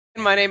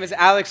My name is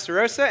Alex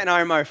DeRosa, and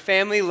I'm our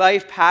family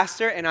life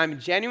pastor, and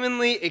I'm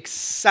genuinely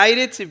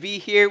excited to be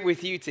here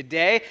with you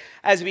today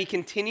as we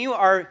continue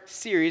our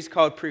series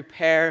called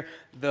Prepare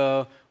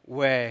the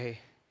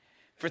Way.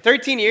 For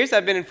 13 years,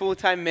 I've been in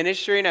full-time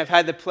ministry, and I've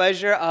had the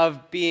pleasure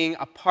of being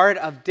a part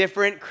of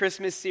different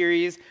Christmas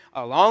series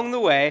along the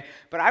way.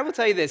 But I will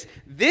tell you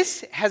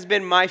this has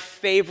been my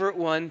favorite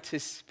one to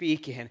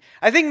speak in.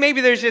 I think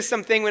maybe there's just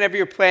something whenever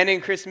you're planning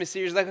a Christmas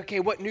series, like, okay,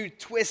 what new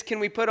twist can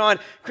we put on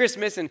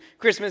Christmas? And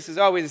Christmas is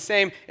always the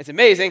same. It's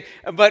amazing.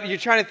 But you're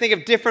trying to think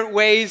of different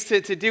ways to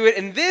do it.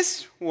 And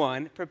this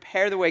one,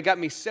 Prepare the Way, got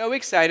me so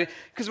excited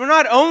because we're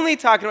not only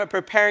talking about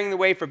preparing the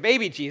way for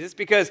baby Jesus,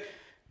 because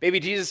baby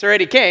Jesus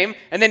already came,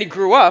 and then he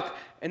grew up,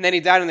 and then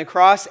he died on the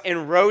cross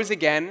and rose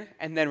again,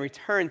 and then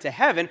returned to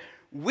heaven.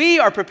 We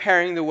are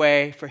preparing the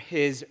way for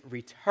his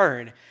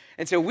return.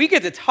 And so we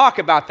get to talk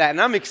about that,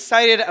 and I'm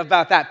excited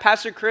about that.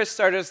 Pastor Chris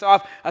started us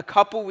off a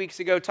couple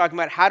weeks ago talking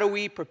about how do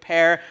we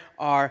prepare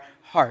our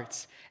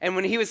hearts. And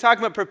when he was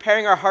talking about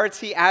preparing our hearts,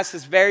 he asked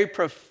this very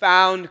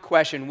profound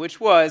question, which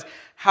was,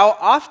 how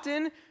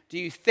often do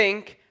you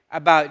think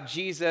about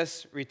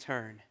Jesus'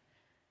 return?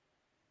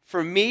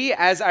 For me,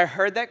 as I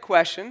heard that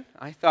question,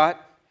 I thought,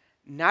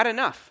 not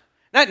enough.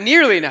 Not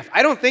nearly enough.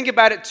 I don't think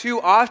about it too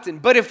often.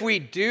 But if we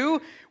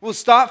do, we'll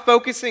stop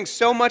focusing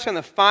so much on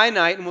the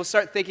finite and we'll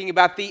start thinking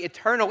about the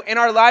eternal, and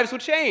our lives will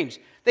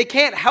change. They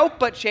can't help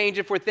but change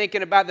if we're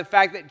thinking about the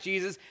fact that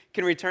Jesus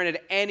can return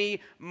at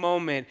any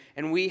moment,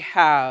 and we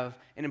have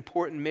an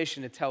important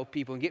mission to tell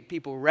people and get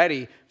people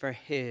ready for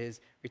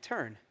his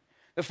return.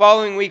 The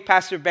following week,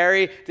 Pastor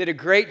Barry did a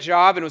great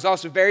job and was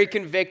also very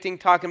convicting,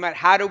 talking about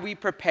how do we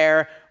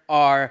prepare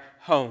our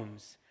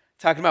homes,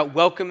 talking about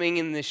welcoming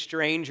in the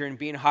stranger and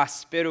being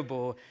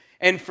hospitable.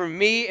 And for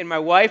me and my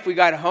wife, we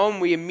got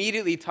home, we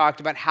immediately talked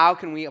about how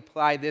can we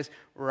apply this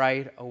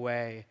right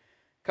away.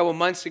 A couple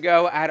months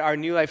ago at our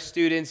New Life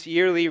Students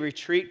yearly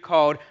retreat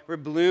called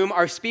Rebloom,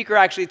 our speaker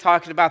actually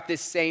talked about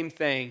this same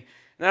thing.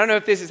 And I don't know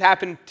if this has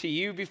happened to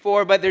you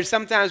before, but there's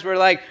sometimes where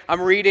like I'm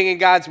reading in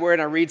God's Word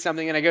and I read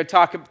something and I go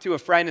talk to a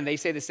friend and they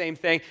say the same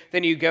thing.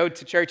 Then you go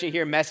to church and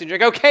hear a message. You're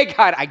like, okay,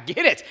 God, I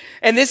get it.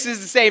 And this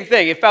is the same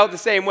thing. It felt the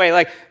same way.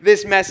 Like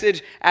this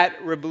message at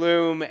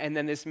Rebloom and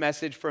then this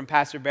message from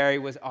Pastor Barry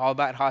was all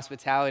about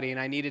hospitality, and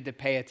I needed to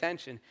pay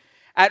attention.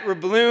 At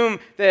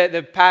Rebloom,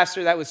 the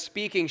pastor that was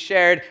speaking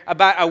shared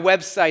about a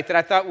website that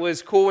I thought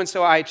was cool, and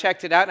so I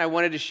checked it out and I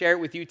wanted to share it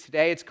with you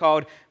today. It's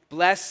called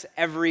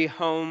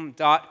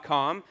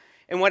blesseveryhome.com.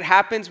 And what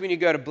happens when you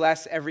go to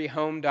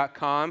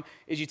blesseveryhome.com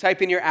is you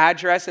type in your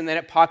address and then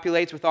it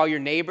populates with all your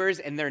neighbors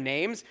and their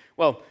names.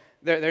 Well,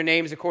 their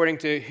names according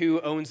to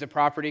who owns the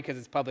property, because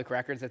it's public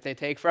records that they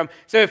take from.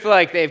 So if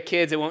like they have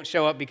kids, it won't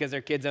show up because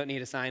their kids don't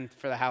need a sign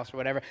for the house or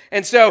whatever.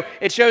 And so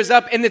it shows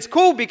up, and it's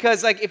cool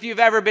because like if you've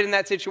ever been in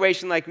that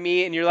situation like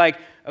me and you're like,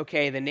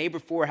 okay, the neighbor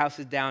 4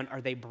 houses down, are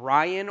they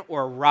Brian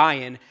or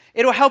Ryan?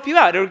 It'll help you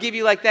out. It'll give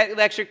you like that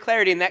extra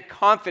clarity and that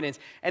confidence.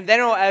 And then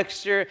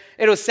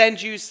it'll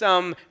send you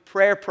some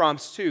prayer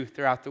prompts too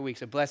throughout the week.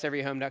 So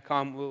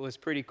blesseveryhome.com was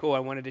pretty cool. I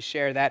wanted to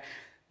share that.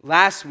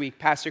 Last week,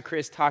 Pastor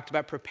Chris talked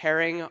about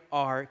preparing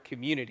our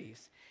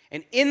communities.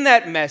 And in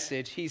that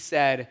message, he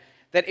said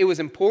that it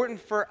was important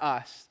for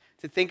us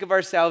to think of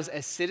ourselves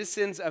as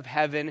citizens of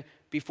heaven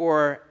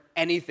before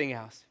anything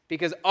else.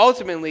 Because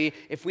ultimately,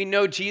 if we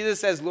know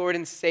Jesus as Lord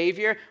and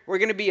Savior, we're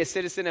going to be a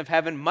citizen of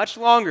heaven much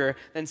longer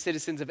than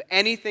citizens of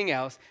anything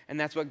else. And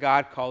that's what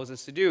God calls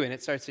us to do. And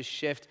it starts to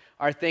shift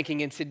our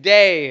thinking. And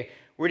today,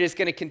 we're just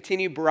going to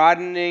continue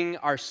broadening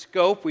our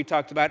scope. We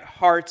talked about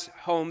hearts,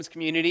 homes,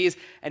 communities,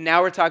 and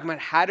now we're talking about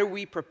how do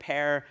we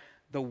prepare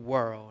the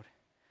world.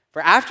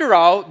 For after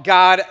all,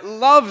 God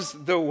loves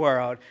the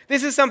world.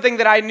 This is something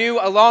that I knew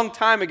a long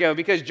time ago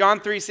because John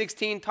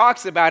 3:16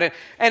 talks about it.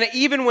 And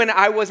even when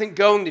I wasn't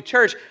going to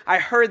church, I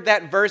heard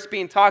that verse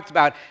being talked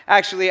about.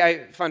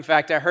 Actually, fun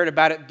fact, I heard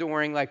about it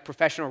during like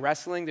professional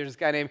wrestling. There's this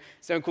guy named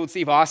Stone Cold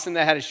Steve Austin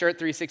that had a shirt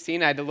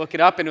 3:16. I had to look it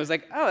up and it was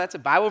like, oh, that's a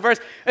Bible verse.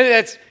 And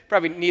that's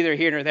probably neither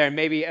here nor there.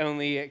 Maybe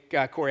only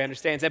Corey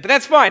understands that, but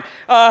that's fine.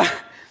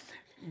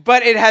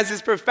 But it has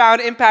this profound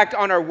impact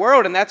on our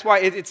world, and that's why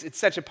it's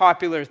such a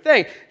popular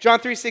thing. John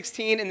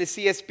 3:16 in the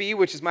CSB,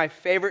 which is my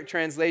favorite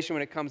translation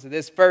when it comes to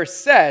this verse,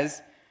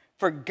 says,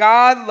 "For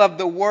God loved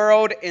the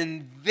world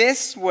in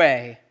this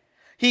way.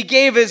 He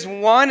gave his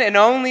one and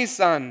only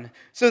Son,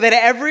 so that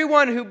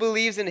everyone who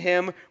believes in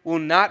him will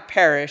not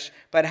perish,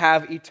 but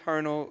have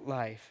eternal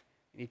life."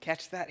 You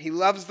catch that? He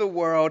loves the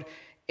world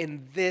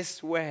in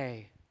this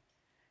way,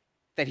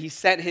 that he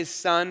sent his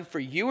Son for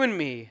you and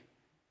me,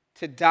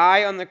 to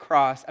die on the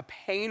cross, a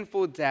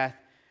painful death,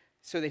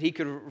 so that he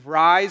could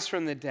rise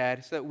from the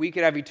dead, so that we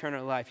could have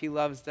eternal life. He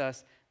loves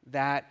us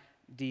that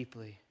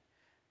deeply.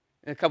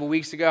 And a couple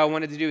weeks ago, I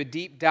wanted to do a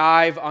deep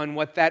dive on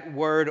what that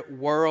word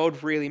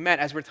world really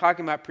meant, as we're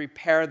talking about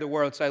prepare the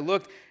world. So I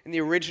looked in the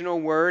original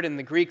word in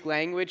the Greek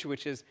language,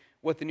 which is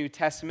what the New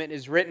Testament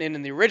is written in,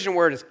 and the original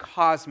word is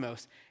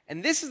cosmos.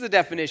 And this is the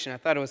definition. I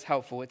thought it was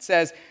helpful. It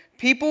says,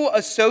 people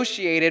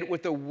associated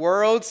with the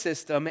world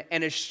system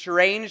and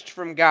estranged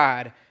from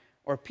God,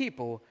 or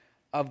people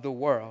of the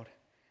world.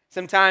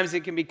 Sometimes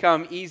it can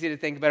become easy to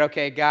think about,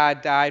 okay,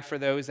 God died for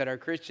those that are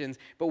Christians.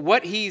 But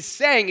what he's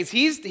saying is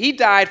he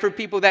died for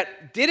people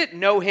that didn't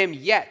know him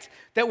yet,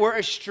 that were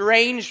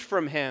estranged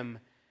from him.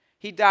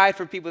 He died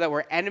for people that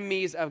were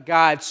enemies of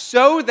God,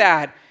 so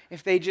that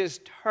if they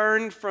just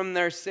turned from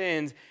their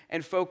sins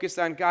and focused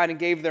on God and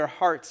gave their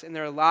hearts and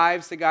their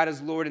lives to God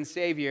as Lord and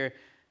Savior,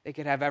 they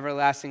could have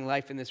everlasting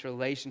life in this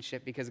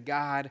relationship, because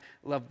God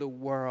loved the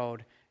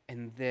world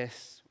in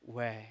this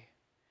way.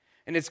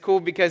 And it's cool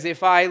because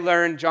if I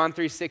learned John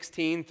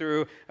 3:16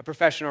 through a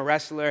professional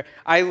wrestler,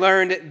 I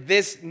learned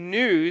this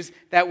news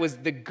that was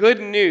the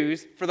good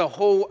news for the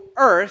whole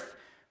earth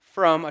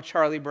from a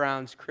Charlie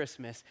Brown's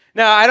Christmas.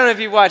 Now, I don't know if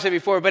you've watched it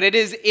before, but it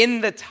is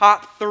in the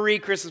top 3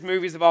 Christmas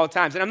movies of all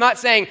times. And I'm not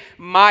saying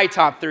my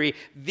top 3,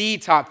 the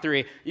top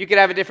 3. You could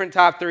have a different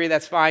top 3,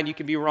 that's fine. You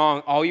can be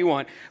wrong all you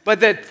want. But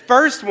the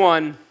first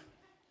one,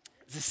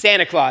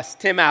 Santa Claus,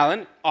 Tim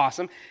Allen,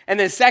 awesome. And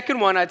the second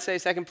one, I'd say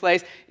second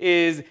place,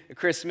 is A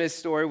Christmas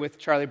Story with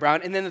Charlie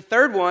Brown. And then the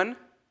third one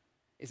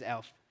is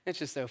Elf. It's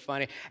just so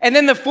funny. And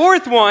then the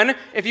fourth one,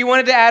 if you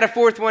wanted to add a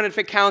fourth one, if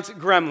it counts,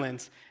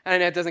 Gremlins. I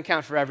know it doesn't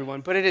count for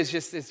everyone, but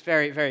it's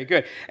very, very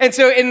good. And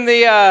so in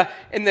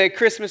the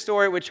Christmas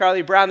Story with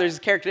Charlie Brown, there's a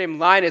character named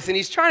Linus, and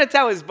he's trying to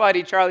tell his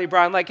buddy Charlie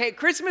Brown, like, hey,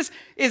 Christmas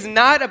is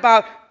not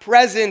about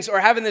presents or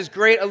having this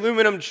great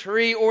aluminum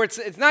tree, or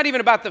it's not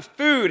even about the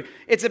food.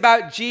 It's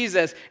about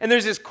Jesus. And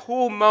there's this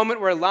cool moment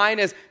where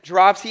Linus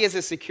drops, he has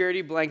a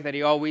security blanket that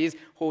he always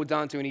holds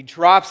on to, and he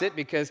drops it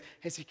because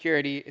his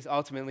security is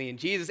ultimately in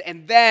Jesus.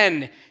 And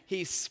then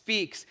he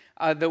speaks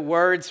the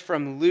words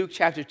from Luke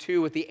chapter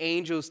 2, what the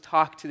angels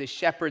talk to the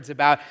shepherds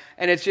about.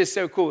 And it's just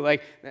so cool.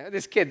 Like,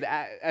 this kid,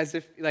 as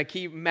if like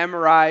he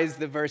memorized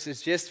the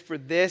verses just for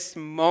this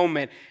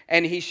moment.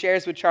 And he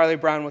shares with Charlie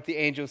Brown what the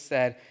angels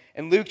said.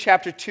 In Luke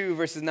chapter 2,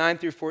 verses 9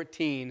 through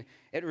 14,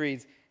 it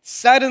reads,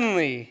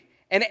 "Suddenly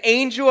an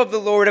angel of the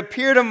Lord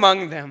appeared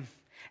among them,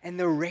 and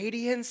the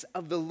radiance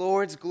of the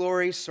Lord's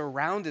glory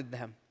surrounded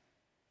them.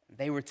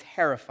 They were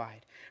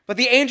terrified. But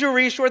the angel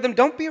reassured them,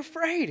 'Don't be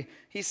afraid.'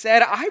 He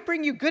said, 'I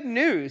bring you good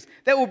news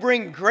that will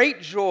bring great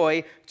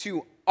joy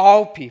to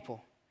all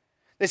people.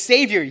 The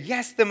Savior,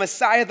 yes, the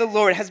Messiah, the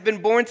Lord, has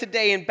been born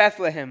today in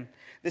Bethlehem,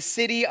 the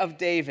city of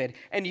David.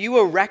 And you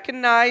will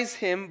recognize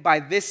him by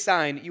this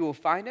sign. You will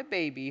find a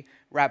baby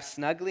wrapped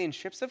snugly in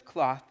strips of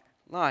cloth,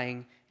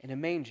 lying in a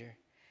manger.'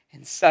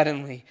 And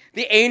suddenly,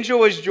 the angel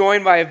was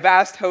joined by a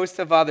vast host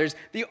of others,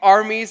 the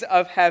armies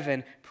of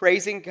heaven,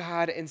 praising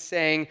God and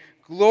saying,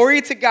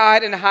 'Glory to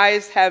God in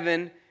highest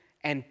heaven,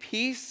 and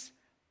peace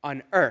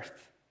on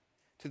earth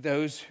to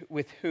those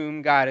with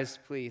whom God is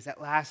pleased.'" That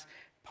last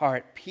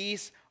part,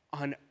 peace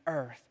on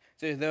earth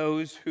to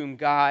those whom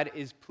God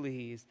is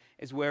pleased,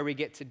 is where we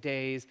get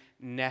today's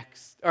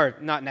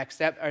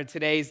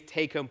today's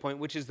take-home point,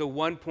 which is the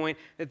one point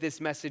that this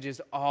message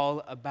is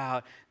all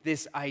about,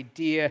 this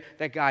idea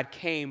that God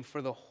came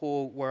for the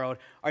whole world.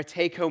 Our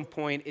take-home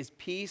point is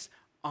peace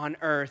on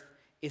earth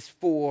is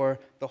for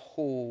the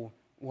whole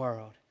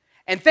world.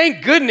 And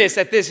thank goodness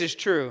that this is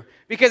true,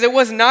 because it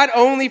was not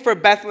only for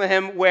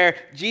Bethlehem where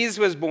Jesus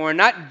was born,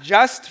 not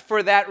just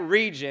for that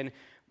region,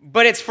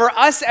 but it's for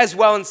us as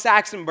well in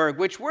Saxonburg,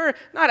 which we're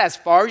not as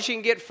far as you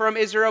can get from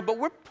Israel, but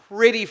we're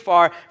pretty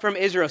far from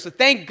Israel. So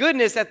thank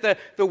goodness that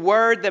the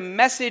word, the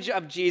message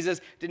of Jesus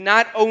did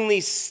not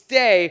only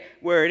stay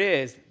where it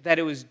is, that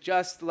it was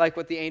just like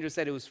what the angel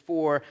said, it was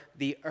for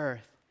the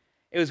earth.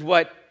 It was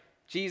what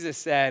Jesus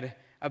said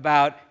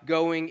about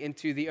going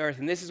into the earth.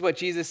 And this is what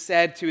Jesus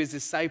said to his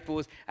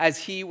disciples as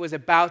he was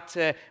about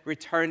to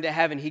return to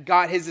heaven. He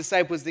got his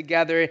disciples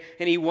together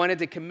and he wanted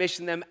to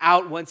commission them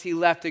out once he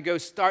left to go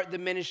start the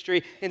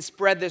ministry and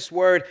spread this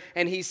word.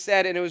 And he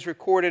said, and it was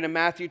recorded in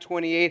Matthew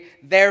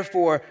 28,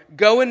 "Therefore,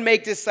 go and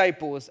make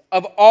disciples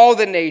of all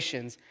the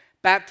nations,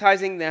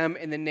 baptizing them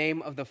in the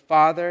name of the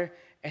Father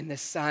and the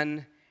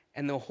Son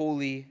and the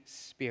Holy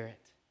Spirit."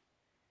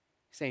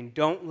 Saying,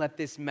 don't let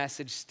this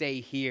message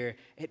stay here.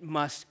 It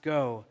must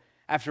go.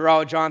 After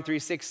all, John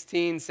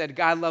 3:16 said,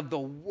 God loved the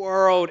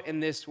world in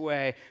this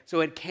way,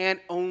 so it can't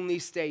only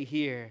stay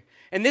here.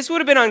 And this would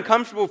have been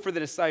uncomfortable for the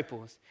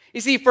disciples. You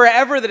see,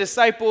 forever the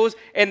disciples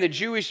and the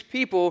Jewish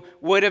people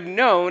would have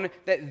known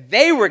that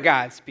they were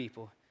God's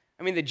people.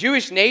 I mean, the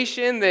Jewish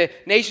nation, the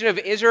nation of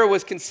Israel,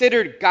 was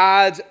considered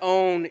God's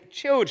own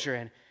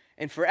children.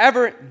 And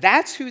forever,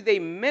 that's who they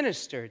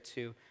ministered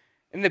to.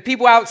 And the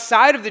people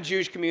outside of the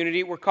Jewish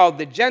community were called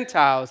the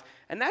Gentiles,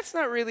 and that's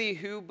not really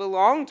who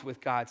belonged with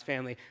God's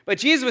family. But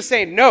Jesus was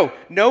saying, no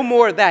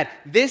more of that.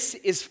 This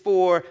is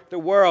for the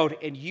world,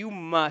 and you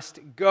must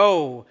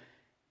go.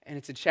 And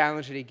it's a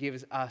challenge that he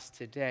gives us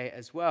today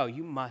as well.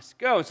 You must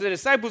go. So the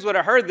disciples would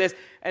have heard this,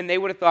 and they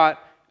would have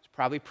thought it's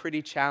probably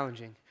pretty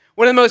challenging.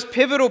 One of the most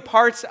pivotal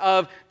parts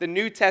of the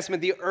New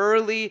Testament, the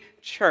early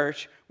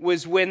church,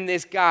 was when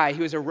this guy,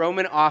 he was a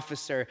Roman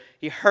officer,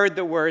 he heard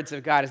the words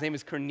of God. His name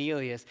is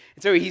Cornelius.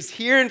 And so he's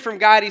hearing from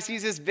God. He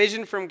sees this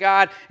vision from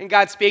God, and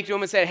God spake to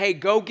him and said, hey,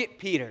 go get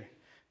Peter.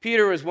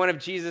 Peter was one of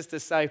Jesus'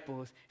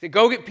 disciples. He said,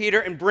 go get Peter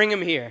and bring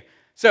him here.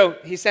 So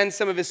he sends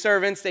some of his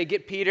servants, they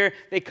get Peter,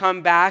 they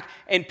come back,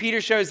 and Peter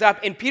shows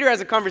up, and Peter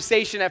has a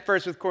conversation at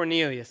first with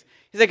Cornelius.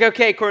 He's like,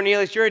 okay,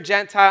 Cornelius, you're a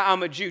Gentile,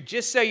 I'm a Jew.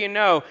 Just so you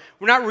know,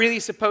 we're not really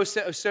supposed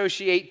to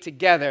associate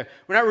together.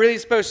 We're not really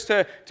supposed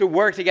to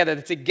work together.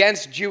 That's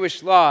against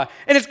Jewish law.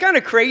 And it's kind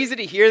of crazy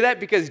to hear that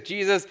because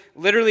Jesus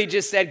literally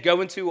just said,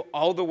 go into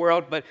all the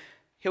world, but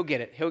he'll get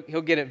it.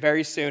 He'll get it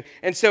very soon.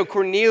 And so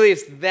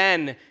Cornelius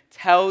then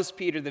tells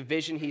Peter the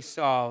vision he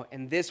saw,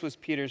 and this was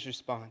Peter's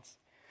response.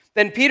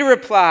 Then Peter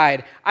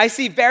replied, I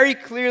see very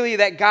clearly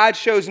that God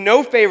shows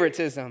no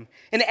favoritism.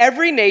 In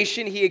every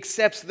nation, he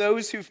accepts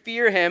those who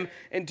fear him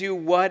and do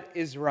what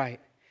is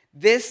right.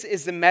 This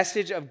is the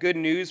message of good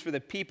news for the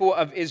people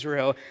of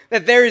Israel,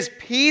 that there is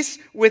peace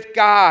with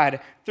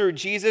God through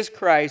Jesus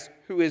Christ,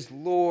 who is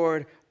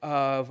Lord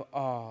of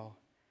all.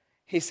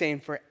 He's saying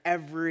for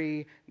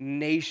every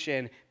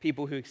nation,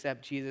 people who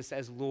accept Jesus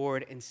as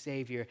Lord and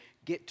Savior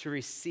get to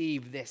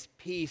receive this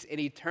peace and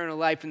eternal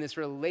life and this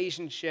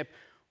relationship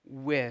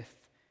with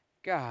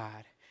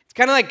God. It's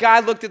kind of like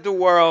God looked at the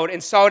world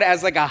and saw it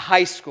as like a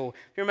high school.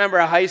 If you remember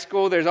a high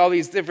school, there's all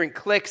these different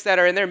cliques that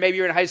are in there. Maybe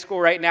you're in high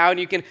school right now and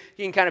you can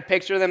kind of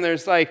picture them.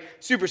 There's like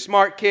super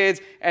smart kids,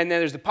 and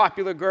then there's the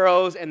popular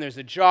girls, and there's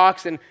the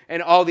jocks, and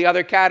all the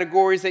other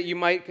categories that you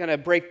might kind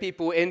of break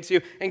people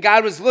into. And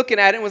God was looking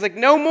at it and was like,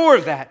 no more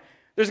of that.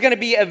 There's going to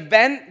be an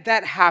event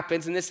that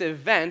happens, and this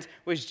event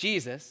was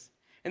Jesus.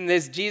 And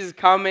this Jesus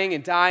coming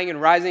and dying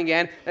and rising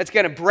again, that's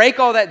going to break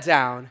all that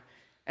down.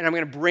 And I'm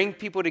going to bring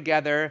people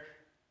together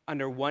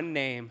under one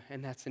name,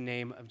 and that's the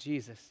name of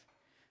Jesus.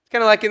 It's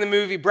kind of like in the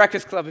movie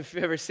Breakfast Club, if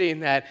you've ever seen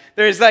that.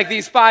 There's like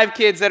these 5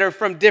 kids that are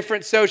from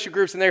different social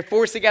groups, and they're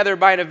forced together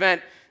by an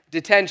event,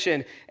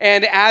 detention.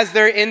 And as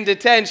they're in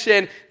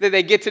detention, that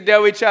they get to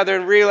know each other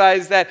and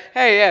realize that,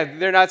 hey, yeah,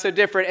 they're not so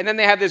different. And then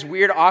they have this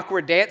weird,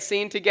 awkward dance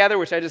scene together,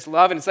 which I just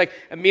love. And it's like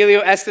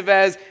Emilio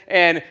Estevez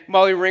and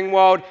Molly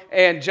Ringwald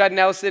and Judd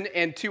Nelson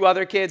and 2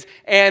 other kids.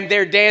 And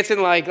they're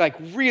dancing like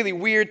really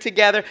weird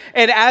together.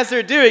 And as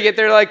they're doing it,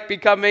 they're like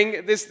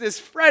becoming this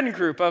friend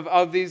group of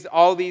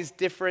all these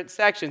different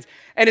sections.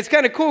 And it's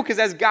kind of cool because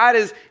as God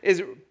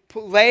is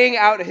laying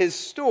out his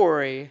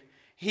story,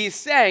 he's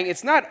saying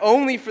it's not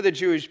only for the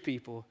Jewish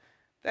people,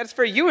 that's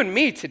for you and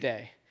me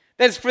today.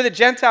 That's for the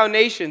Gentile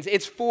nations.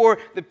 It's for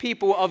the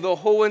people of the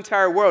whole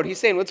entire world. He's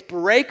saying, let's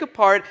break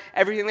apart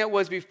everything that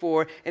was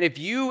before, and if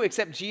you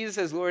accept Jesus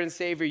as Lord and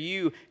Savior,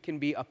 you can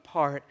be a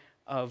part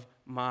of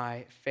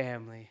my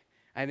family.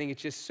 I think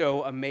it's just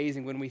so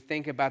amazing when we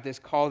think about this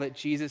call that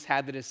Jesus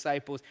had the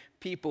disciples.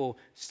 People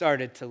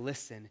started to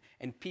listen,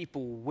 and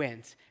people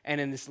went.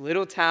 And in this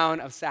little town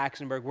of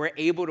Saxonburg, we're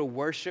able to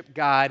worship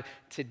God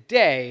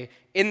today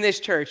in this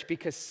church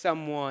because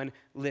someone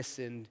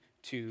listened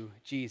to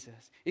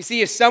Jesus. You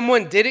see, if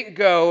someone didn't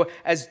go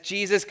as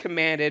Jesus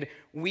commanded,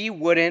 we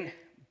wouldn't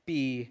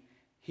be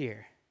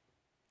here.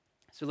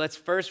 So let's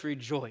first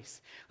rejoice.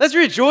 Let's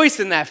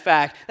rejoice in that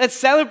fact. Let's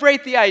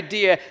celebrate the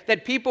idea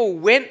that people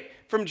went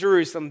from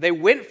Jerusalem, they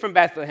went from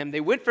Bethlehem,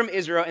 they went from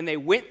Israel, and they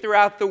went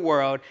throughout the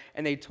world,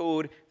 and they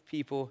told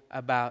people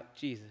about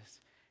Jesus.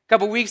 A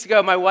couple weeks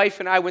ago, my wife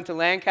and I went to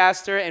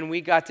Lancaster, and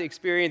we got to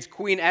experience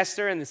Queen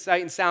Esther in the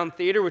Sight and Sound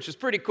Theater, which was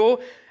pretty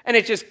cool. And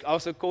it's just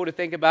also cool to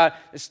think about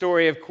the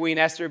story of Queen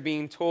Esther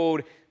being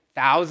told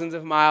thousands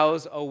of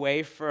miles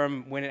away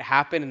from when it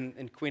happened,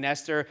 and Queen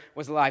Esther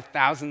was alive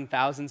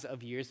thousands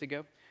of years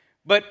ago.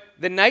 But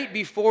the night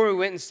before we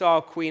went and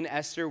saw Queen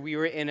Esther, we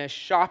were in a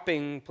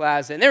shopping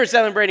plaza, and they were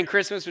celebrating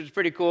Christmas, which was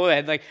pretty cool. They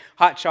had like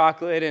hot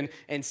chocolate,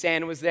 and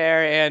Santa was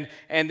there,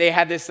 and they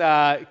had this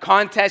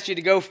contest. You had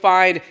to go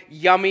find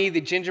Yummy, the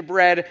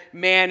gingerbread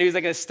man who's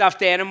like a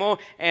stuffed animal,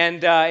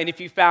 and if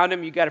you found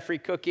him, you got a free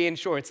cookie. And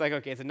sure, it's like,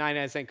 okay, it's a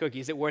 99-cent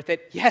cookie. Is it worth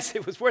it? Yes,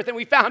 it was worth it.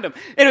 We found him.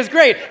 It was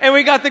great, and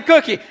we got the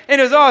cookie,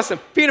 and it was awesome.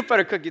 Peanut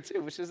butter cookie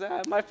too, which is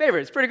my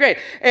favorite. It's pretty great.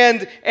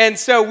 And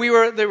so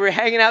they were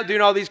hanging out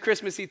doing all these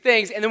Christmassy things.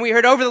 And then we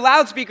heard over the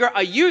loudspeaker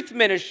a youth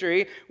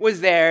ministry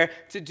was there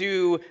to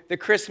do the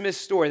Christmas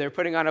story. They're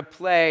putting on a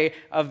play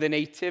of the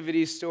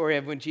nativity story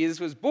of when Jesus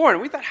was born.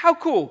 And we thought, how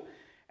cool.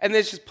 And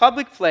there's this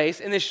public place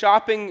in this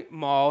shopping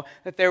mall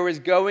that there was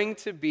going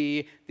to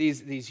be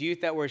these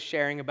youth that were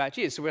sharing about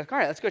Jesus. So we're like, all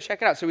right, let's go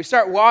check it out. So we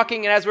start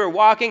walking, and as we're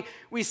walking,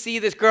 we see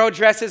this girl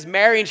dressed as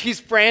Mary, and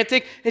she's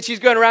frantic, and she's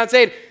going around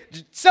saying,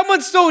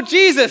 someone stole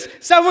Jesus!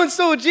 Someone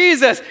stole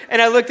Jesus!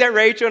 And I looked at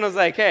Rachel, and I was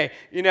like, hey,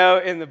 you know,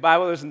 in the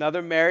Bible, there's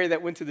another Mary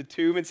that went to the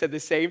tomb and said the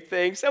same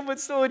thing. Someone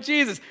stole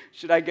Jesus.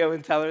 Should I go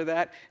and tell her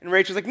that? And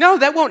Rachel's like, no,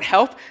 that won't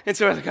help. And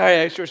so I was like, all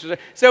right, sure.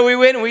 So we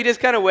went, and we just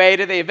kind of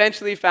waited. They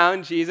eventually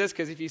found Jesus,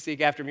 because if you seek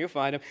after him, you'll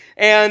find him.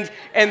 And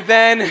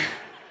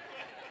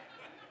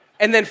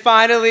then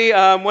finally,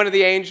 one of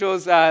the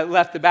angels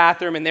left the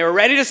bathroom, and they were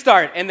ready to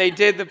start, and they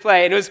did the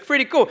play, and it was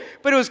pretty cool.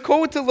 But it was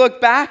cool to look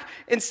back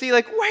and see,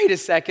 like, wait a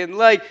second,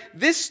 like,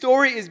 this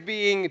story is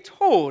being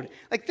told.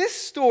 Like, this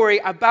story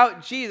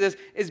about Jesus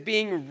is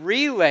being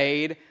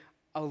relayed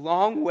a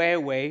long way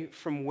away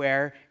from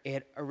where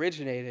it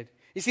originated.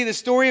 You see, the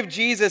story of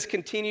Jesus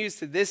continues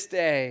to this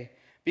day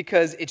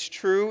because it's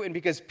true and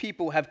because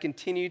people have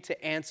continued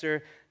to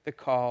answer the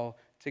call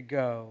to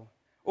go.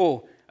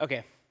 Oh,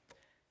 okay.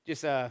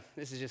 This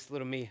is just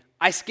little me.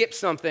 I skipped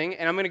something,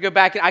 and I'm going to go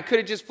back. I could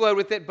have just flowed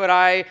with it, but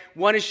I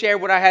want to share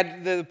what I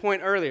had the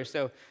point earlier,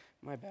 so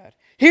my bad.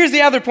 Here's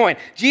the other point.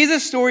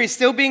 Jesus' story is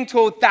still being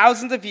told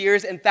thousands of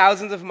years and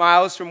thousands of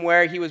miles from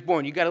where he was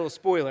born. You got a little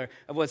spoiler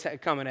of what's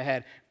coming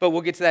ahead, but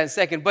we'll get to that in a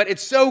second. But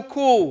it's so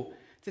cool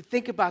to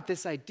think about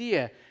this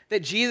idea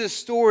that Jesus'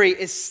 story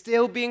is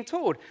still being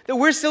told, that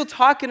we're still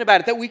talking about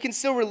it, that we can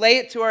still relate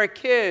it to our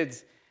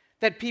kids,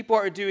 that people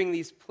are doing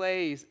these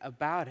plays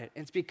about it.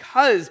 And it's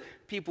because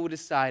people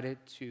decided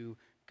to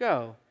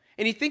go.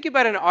 And you think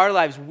about it in our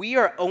lives, we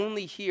are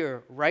only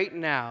here right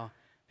now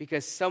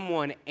because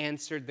someone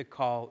answered the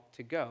call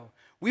to go.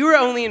 We were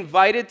only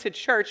invited to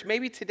church,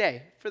 maybe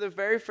today, for the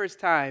very first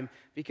time,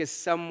 because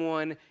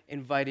someone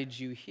invited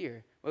you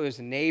here, whether it was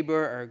a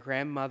neighbor or a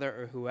grandmother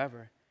or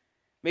whoever.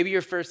 Maybe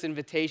your first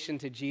invitation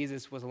to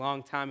Jesus was a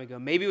long time ago.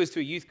 Maybe it was to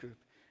a youth group.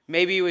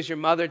 Maybe it was your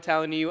mother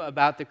telling you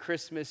about the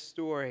Christmas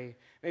story.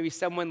 Maybe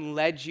someone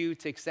led you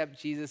to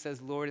accept Jesus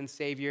as Lord and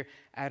Savior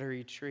at a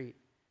retreat.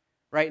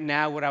 Right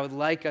now, what I would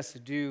like us to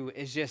do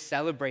is just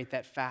celebrate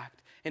that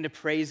fact and to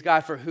praise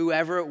God for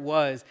whoever it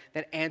was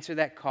that answered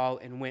that call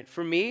and went.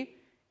 For me,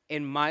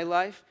 in my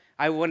life,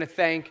 I want to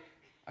thank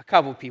a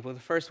couple people. The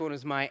first one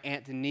was my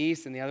Aunt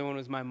Denise, and the other one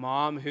was my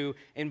mom, who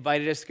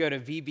invited us to go to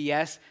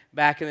VBS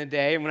back in the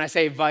day. And when I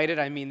say invited,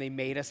 I mean they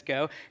made us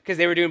go because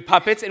they were doing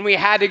puppets, and we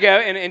had to go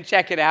and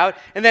check it out.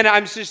 And then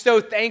I'm just so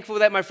thankful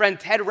that my friend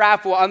Ted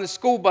Raffel on the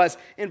school bus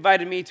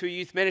invited me to a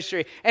youth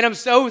ministry. And I'm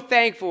so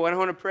thankful, and I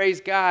want to praise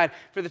God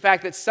for the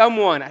fact that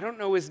someone, I don't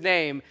know his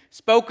name,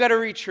 spoke at a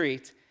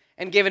retreat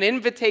and gave an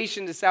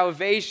invitation to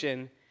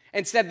salvation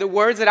and said the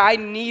words that I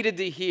needed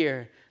to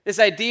hear. This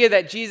idea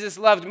that Jesus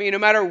loved me no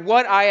matter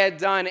what I had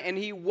done, and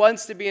he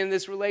wants to be in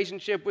this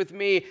relationship with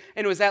me.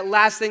 And it was that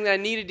last thing that I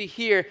needed to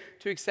hear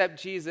to accept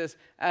Jesus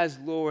as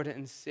Lord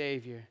and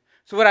Savior.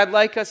 So what I'd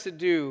like us to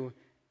do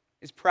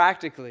is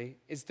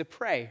to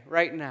pray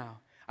right now.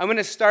 I'm going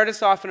to start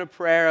us off in a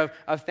prayer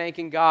of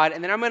thanking God,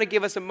 and then I'm going to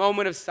give us a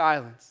moment of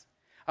silence,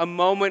 a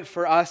moment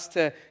for us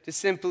to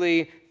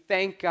simply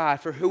thank God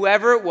for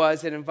whoever it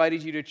was that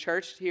invited you to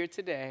church here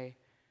today,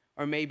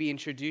 or maybe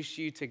introduce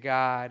you to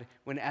God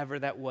whenever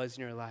that was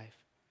in your life.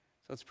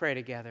 So let's pray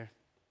together.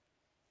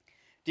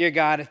 Dear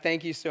God, I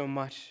thank you so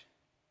much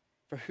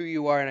for who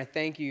you are, and I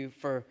thank you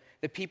for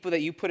the people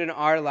that you put in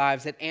our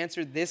lives that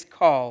answered this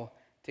call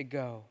to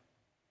go.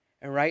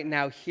 And right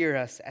now, hear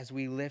us as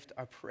we lift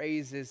our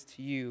praises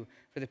to you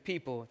for the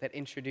people that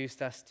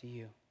introduced us to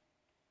you.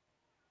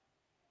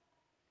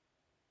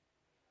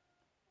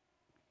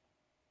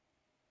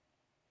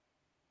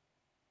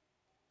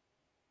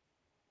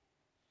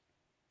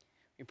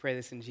 We pray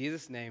this in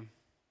Jesus' name.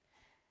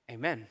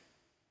 Amen.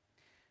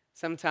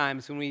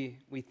 Sometimes when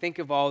we think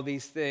of all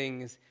these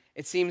things,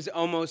 it seems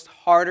almost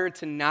harder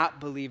to not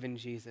believe in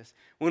Jesus.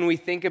 When we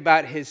think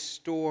about his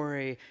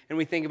story and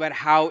we think about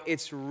how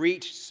it's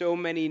reached so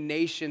many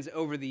nations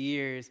over the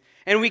years.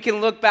 And we can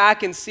look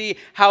back and see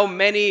how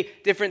many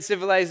different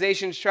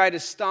civilizations tried to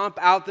stomp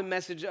out the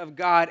message of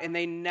God, and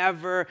they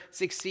never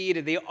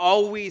succeeded. They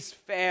always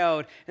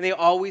failed, and they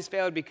always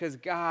failed because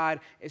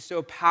God is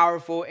so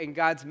powerful and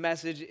God's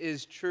message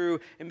is true,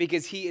 and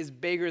because he is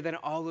bigger than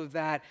all of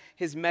that,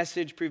 his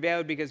message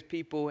prevailed because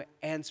people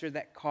answered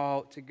that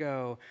call to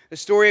go. The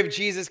story of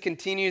Jesus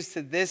continues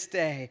to this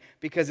day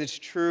because it's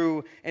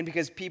true and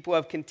because people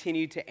have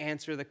continued to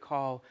answer the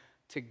call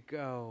to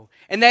go.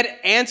 And that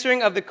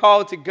answering of the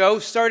call to go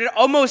started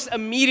almost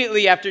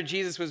immediately after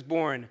Jesus was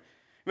born.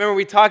 Remember,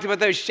 we talked about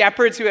those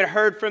shepherds who had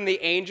heard from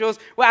the angels.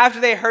 Well, after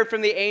they heard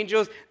from the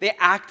angels, they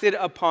acted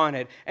upon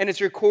it. And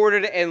it's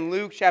recorded in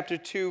Luke chapter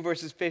 2,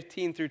 verses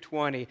 15 through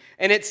 20.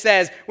 And it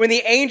says, when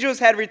the angels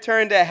had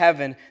returned to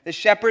heaven, the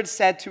shepherds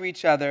said to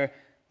each other,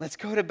 let's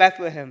go to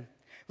Bethlehem.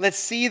 Let's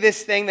see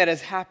this thing that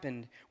has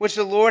happened, which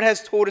the Lord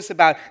has told us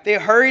about. They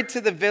hurried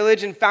to the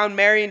village and found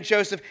Mary and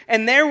Joseph,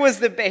 and there was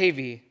the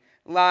baby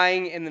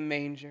lying in the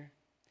manger.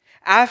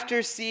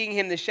 After seeing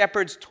him, the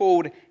shepherds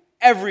told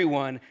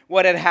everyone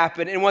what had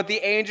happened and what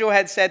the angel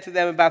had said to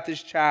them about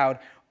this child.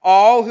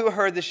 All who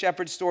heard the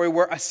shepherd's story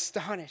were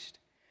astonished.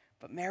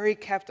 But Mary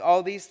kept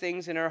all these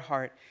things in her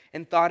heart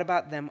and thought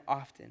about them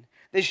often.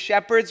 The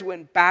shepherds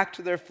went back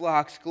to their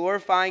flocks,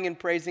 glorifying and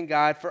praising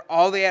God for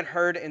all they had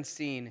heard and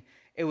seen.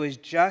 It was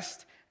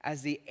just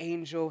as the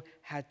angel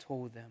had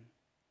told them.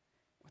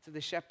 What did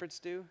the shepherds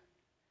do?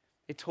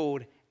 They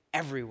told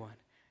everyone.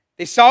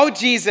 They saw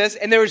Jesus,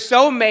 and they were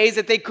so amazed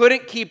that they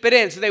couldn't keep it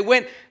in. So they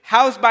went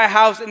house by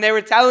house, and they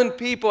were telling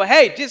people,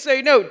 hey, just so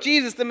you know,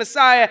 Jesus, the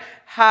Messiah,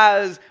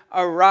 has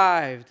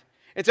arrived.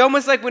 It's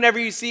almost like whenever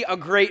you see a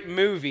great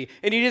movie,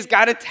 and you just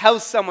got to tell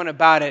someone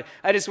about it.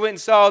 I just went and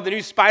saw the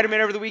new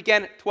Spider-Man over the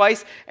weekend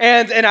twice,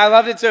 and I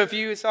loved it. So if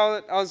you saw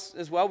it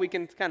as well, we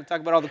can kind of talk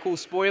about all the cool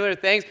spoiler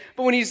things.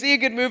 But when you see a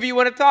good movie, you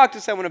want to talk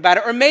to someone about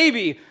it. Or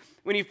maybe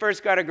when you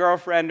first got a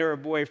girlfriend or a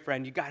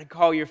boyfriend, you got to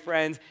call your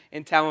friends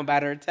and tell them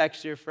about it, or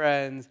text your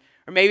friends.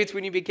 Or maybe it's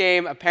when you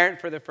became a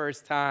parent for the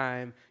first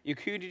time.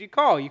 Who did you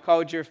call? You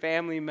called your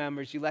family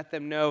members. You let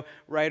them know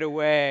right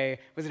away.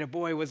 Was it a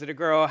boy? Was it a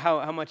girl?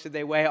 How much did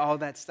they weigh? All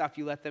that stuff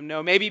you let them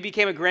know. Maybe you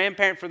became a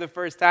grandparent for the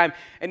first time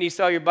and you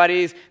saw your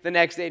buddies the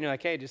next day and you're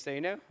like, hey, just so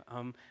you know,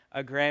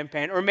 a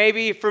grandparent. Or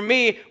maybe for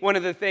me, one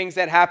of the things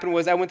that happened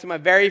was I went to my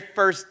very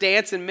first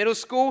dance in middle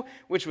school,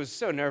 which was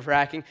so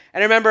nerve-wracking.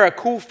 And I remember a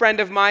cool friend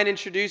of mine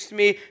introduced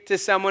me to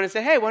someone and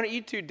said, hey, why don't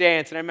you two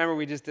dance? And I remember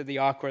we just did the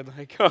awkward,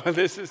 like, oh,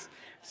 this is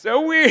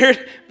so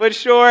weird, but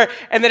sure.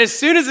 And then as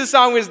soon as the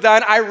song was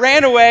done, I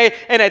ran away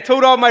and I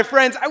told all my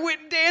friends, I went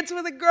and danced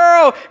with a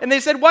girl. And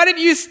they said, why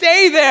didn't you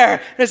stay there?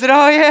 And I said,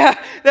 oh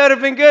yeah, that would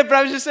have been good, but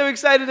I was just so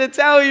excited to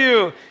tell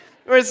you.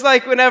 Or it's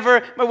like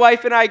whenever my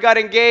wife and I got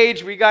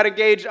engaged, we got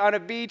engaged on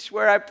a beach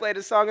where I played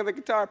a song on the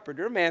guitar,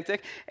 pretty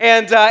romantic.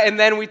 And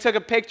then we took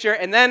a picture,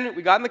 and then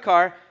we got in the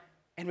car,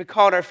 and we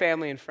called our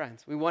family and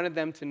friends. We wanted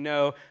them to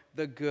know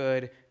the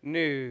good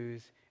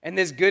news. And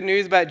this good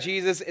news about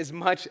Jesus is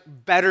much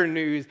better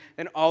news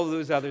than all of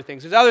those other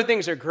things. Those other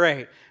things are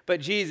great, but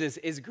Jesus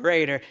is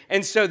greater.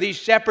 And so these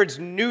shepherds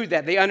knew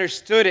that. They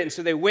understood it, and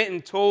so they went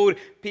and told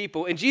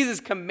people. And Jesus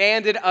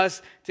commanded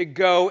us to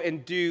go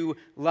and do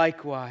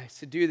likewise,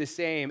 to do the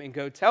same and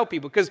go tell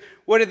people. Because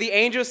what did the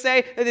angels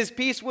say? That this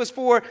peace was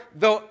for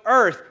the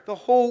earth, the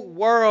whole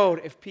world,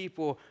 if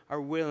people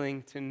are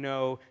willing to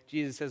know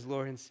Jesus as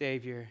Lord and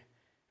Savior.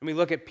 And we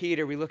look at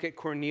Peter, we look at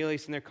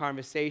Cornelius and their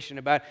conversation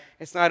about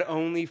it's not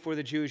only for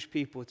the Jewish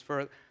people, it's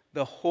for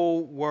the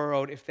whole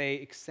world if they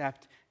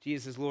accept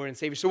Jesus as Lord and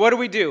Savior. So what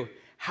do?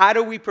 How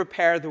do we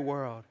prepare the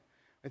world?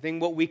 I think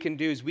what we can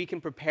do is we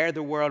can prepare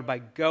the world by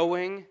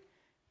going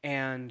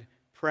and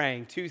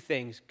praying. Two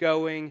things,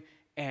 going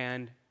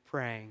and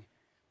praying.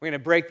 We're going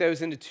to break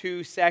those into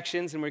two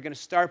sections, and we're going to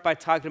start by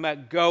talking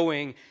about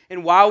going.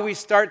 And while we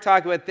start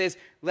talking about this,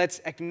 let's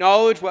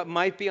acknowledge what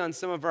might be on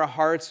some of our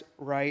hearts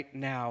right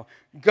now.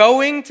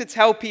 Going to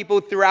tell people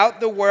throughout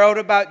the world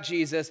about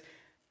Jesus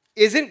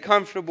isn't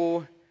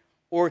comfortable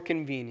or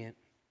convenient.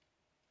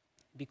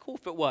 It'd be cool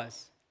if it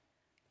was,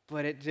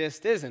 but it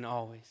just isn't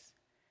always.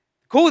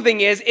 The cool thing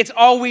is, it's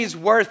always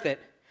worth it.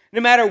 No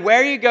matter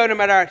where you go, no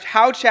matter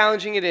how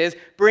challenging it is,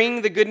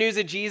 bringing the good news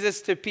of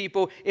Jesus to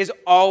people is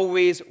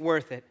always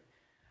worth it.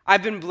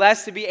 I've been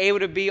blessed to be able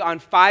to be on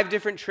 5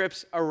 different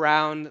trips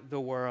around the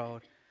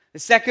world. The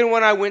second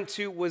one I went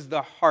to was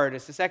the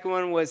hardest. The second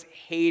one was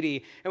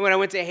Haiti. And when I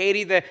went to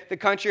Haiti, the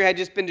country had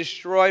just been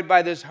destroyed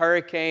by this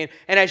hurricane.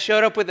 And I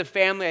showed up with a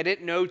family I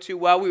didn't know too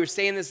well. We were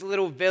staying in this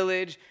little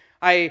village.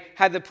 I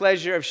had the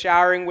pleasure of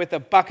showering with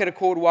a bucket of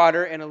cold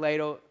water and a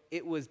ladle.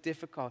 It was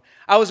difficult.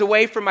 I was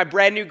away from my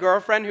brand new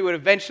girlfriend who would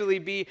eventually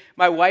be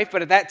my wife,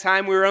 but at that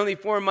time we were only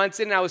 4 months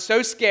in, and I was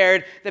so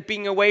scared that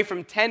being away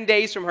from 10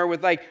 days from her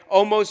with like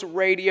almost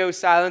radio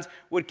silence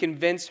would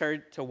convince her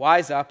to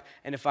wise up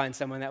and to find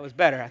someone that was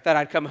better. I thought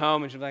I'd come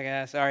home and she'd be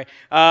like, sorry.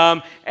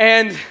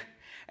 And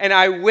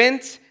I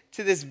went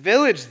to this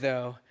village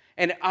though,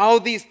 and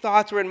all these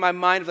thoughts were in my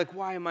mind of like,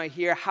 why am I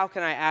here? How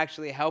can I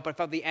actually help? I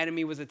felt the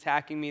enemy was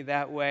attacking me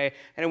that way.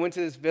 And I went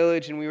to this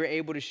village and we were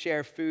able to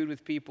share food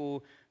with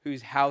people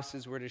whose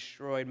houses were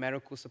destroyed,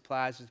 medical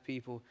supplies with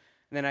people.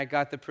 And then I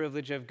got the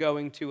privilege of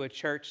going to a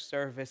church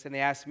service, and they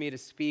asked me to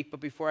speak.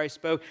 But before I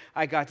spoke,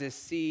 I got to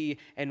see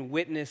and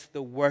witness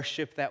the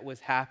worship that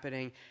was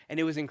happening, and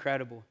it was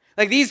incredible.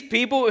 Like these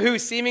people who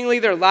seemingly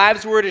their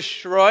lives were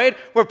destroyed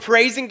were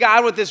praising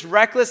God with this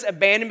reckless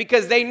abandon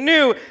because they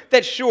knew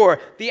that, sure,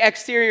 the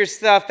exterior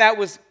stuff, that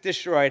was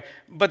destroyed.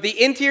 But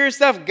the interior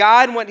stuff,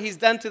 God and what He's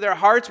done to their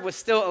hearts was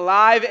still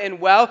alive and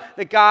well,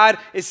 that God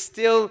is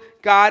still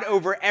God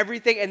over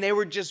everything, and they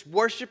were just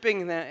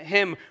worshiping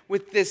Him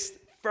with this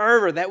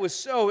fervor that was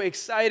so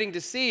exciting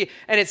to see.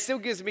 And it still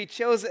gives me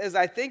chills as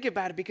I think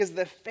about it because of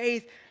the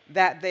faith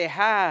that they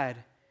had.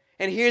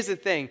 And here's the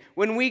thing,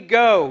 when we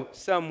go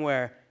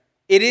somewhere,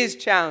 it is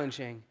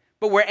challenging,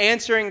 but we're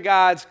answering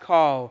God's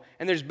call,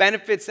 and there's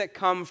benefits that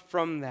come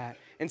from that.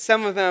 And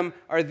some of them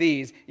are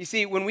these. You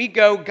see, when we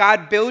go,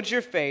 God builds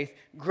your faith,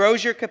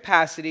 grows your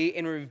capacity,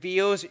 and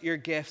reveals your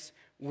gifts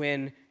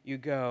when you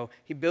go.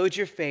 He builds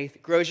your faith,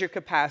 grows your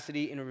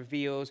capacity, and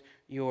reveals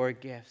your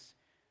gifts.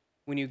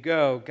 When you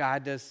go,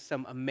 God does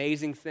some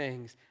amazing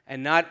things,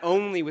 and not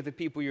only with the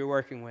people you're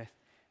working with,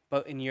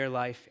 but in your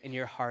life, in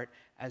your heart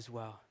as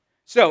well.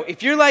 So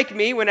if you're like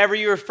me, whenever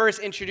you were first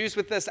introduced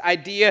with this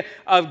idea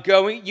of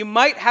going, you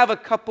might have a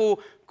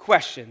couple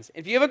questions.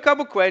 If you have a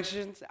couple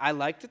questions, I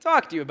like to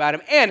talk to you about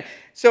them. And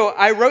so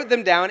I wrote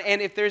them down,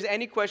 and if there's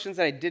any questions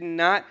that I did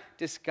not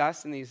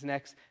discuss in these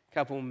next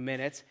couple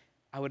minutes,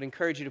 I would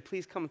encourage you to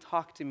please come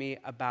talk to me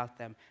about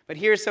them. But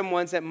here are some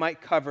ones that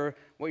might cover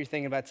what you're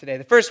thinking about today.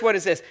 The first one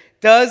is this: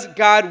 does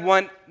God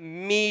want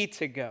me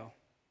to go?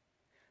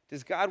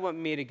 Does God want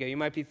me to go? You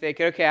might be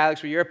thinking, okay,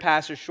 Alex, well, you're a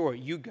pastor, sure,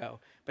 you go.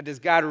 But does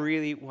God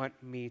really want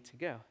me to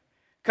go?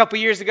 A couple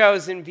years ago, I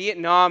was in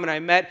Vietnam, and I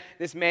met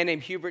this man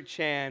named Hubert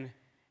Chan.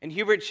 And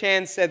Hubert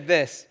Chan said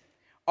this: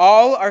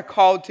 all are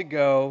called to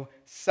go,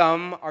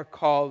 some are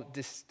called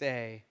to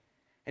stay.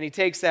 And he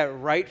takes that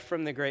right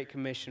from the Great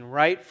Commission,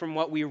 right from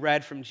what we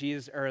read from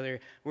Jesus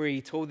earlier, where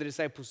he told the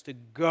disciples to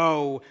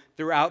go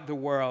throughout the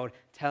world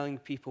telling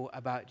people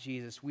about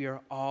Jesus. We are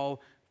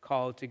all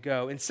called to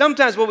go. And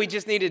sometimes what we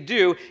just need to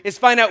do is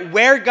find out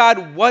where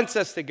God wants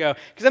us to go.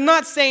 Because I'm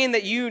not saying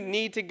that you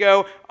need to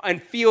go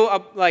and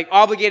feel like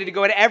obligated to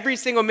go at every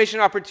single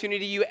mission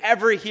opportunity you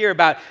ever hear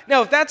about.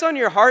 No, if that's on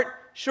your heart,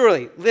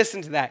 surely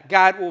listen to that.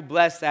 God will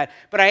bless that.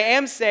 But I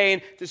am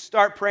saying to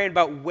start praying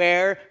about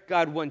where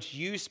God wants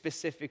you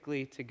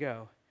specifically to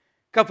go.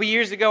 A couple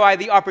years ago, I had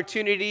the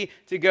opportunity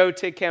to go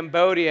to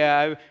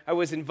Cambodia. I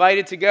was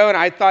invited to go, and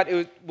I thought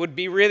it would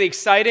be really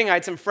exciting. I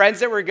had some friends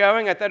that were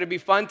going. I thought it would be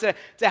fun to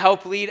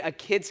help lead a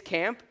kids'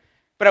 camp.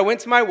 But I went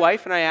to my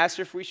wife, and I asked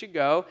her if we should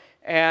go,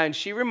 and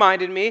she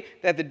reminded me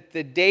that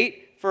the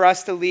date for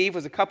us to leave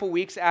was a couple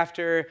weeks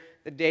after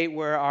the date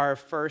where our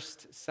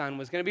first son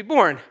was going to be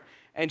born.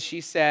 And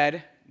she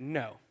said,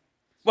 no.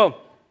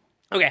 Well,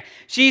 okay.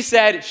 She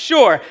said,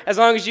 sure, as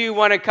long as you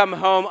want to come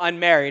home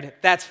unmarried,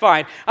 that's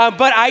fine.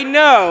 But I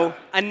know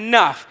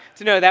enough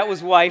to know that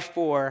was wife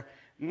for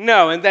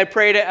no. And I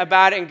prayed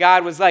about it, and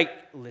God was like,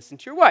 listen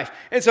to your wife.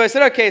 And so I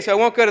said, okay, so I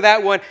won't go to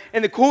that one.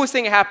 And the coolest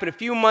thing happened a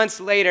few months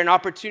later, an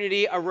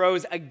opportunity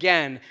arose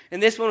again.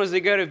 And this one was to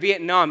go to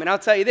Vietnam. And I'll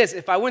tell you this,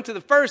 if I went to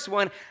the first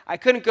one, I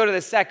couldn't go to the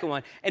second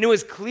one. And it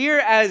was clear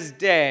as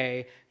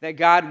day that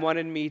God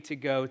wanted me to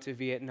go to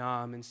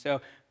Vietnam. And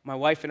so my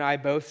wife and I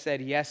both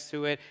said yes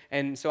to it.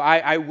 And so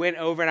I went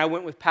over, and I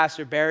went with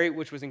Pastor Barry,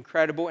 which was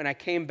incredible. And I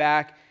came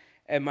back,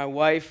 and my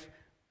wife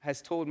has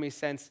told me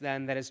since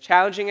then that as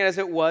challenging as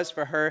it was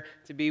for her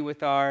to be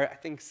with our, I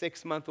think,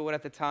 6-month-old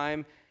at the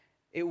time,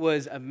 it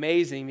was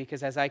amazing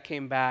because as I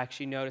came back,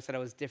 she noticed that I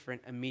was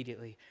different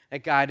immediately,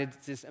 that God did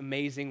this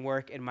amazing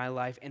work in my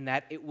life and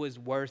that it was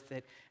worth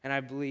it, and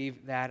I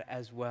believe that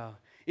as well.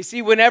 You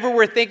see, whenever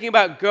we're thinking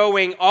about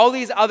going, all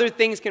these other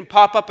things can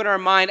pop up in our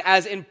mind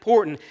as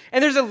important.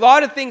 And there's a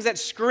lot of things that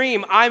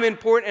scream, I'm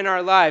important in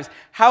our lives.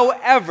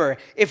 However,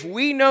 if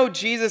we know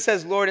Jesus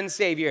as Lord and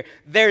Savior,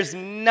 there's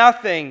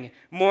nothing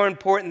more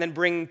important than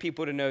bringing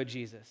people to know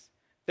Jesus.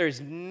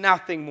 There's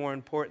nothing more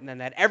important than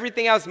that.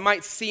 Everything else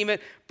might seem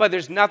it, but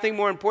there's nothing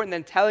more important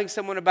than telling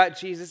someone about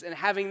Jesus and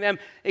having them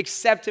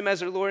accept Him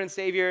as their Lord and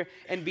Savior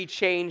and be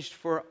changed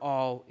for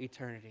all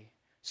eternity.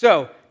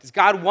 So, does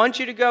God want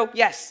you to go?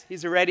 Yes,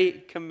 He's already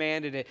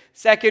commanded it.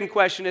 Second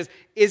question is,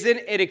 isn't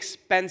it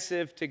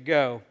expensive to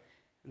go?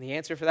 And the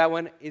answer for that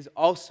one is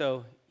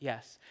also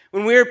yes.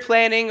 When we were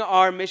planning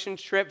our mission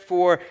trip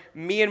for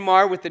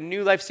Myanmar with the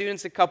New Life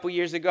students a couple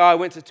years ago, I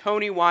went to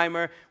Tony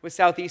Weimer with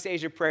Southeast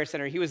Asia Prayer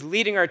Center. He was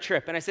leading our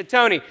trip. And I said,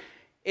 Tony,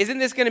 isn't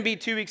this going to be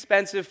too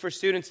expensive for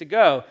students to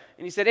go?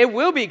 And he said, it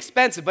will be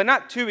expensive, but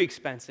not too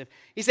expensive.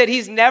 He said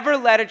he's never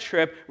led a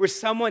trip where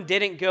someone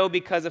didn't go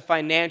because of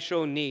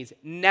financial needs.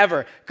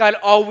 Never. God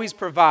always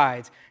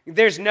provides.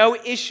 There's no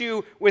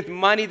issue with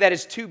money that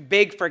is too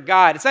big for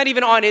God. It's not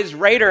even on His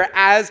radar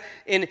as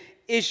an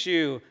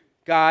issue.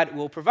 God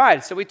will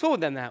provide. So we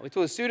told them that. We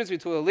told the students, we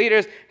told the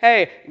leaders,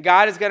 hey,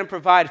 God is going to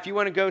provide. If you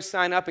want to go,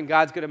 sign up, and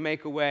God's going to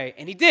make a way.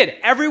 And He did.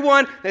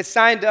 Everyone that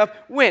signed up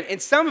went.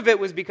 And some of it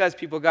was because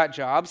people got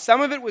jobs.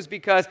 Some of it was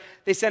because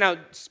they sent out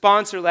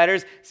sponsor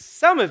letters.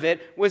 Some of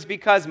it was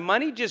because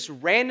money just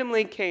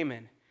randomly came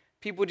in.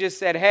 People just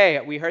said, hey,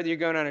 we heard that you're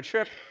going on a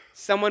trip.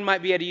 Someone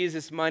might be able to use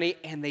this money.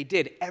 And they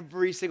did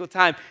every single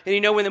time. And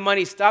you know when the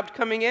money stopped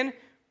coming in?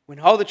 When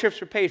all the trips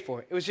were paid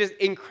for. It was just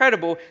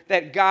incredible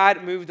that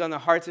God moved on the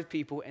hearts of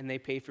people and they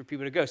paid for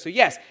people to go. So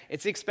yes,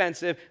 it's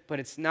expensive,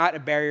 but it's not a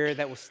barrier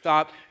that will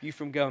stop you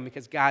from going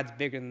because God's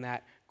bigger than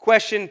that.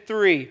 Question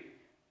 3,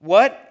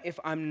 what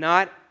if I'm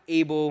not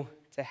able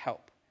to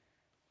help?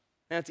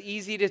 Now it's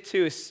easy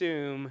to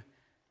assume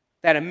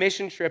that a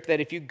mission trip, that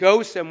if you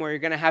go somewhere, you're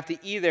going to have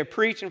to either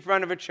preach in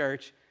front of a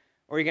church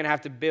or you're going to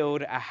have to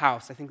build a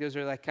house. I think those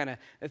are like kind of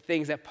the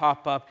things that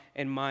pop up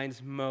in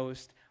minds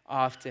most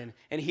often.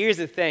 And here's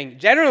the thing.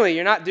 Generally,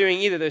 you're not doing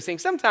either of those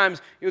things.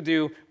 Sometimes you'll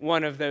do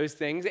one of those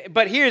things.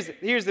 But here's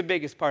the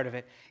biggest part of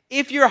it.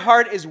 If your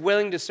heart is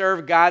willing to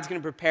serve, God's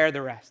going to prepare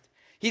the rest.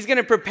 He's going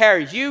to prepare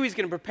you. He's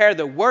going to prepare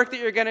the work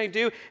that you're going to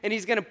do. And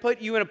He's going to put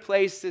you in a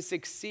place to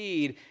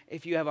succeed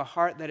if you have a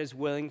heart that is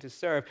willing to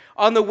serve.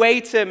 On the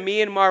way to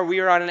Myanmar, we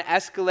were on an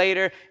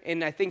escalator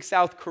in, I think,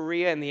 South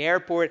Korea in the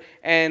airport.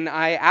 And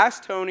I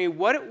asked Tony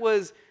what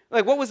was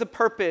the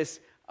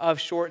purpose of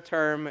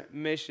short-term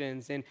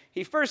missions. And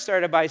he first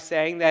started by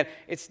saying that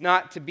it's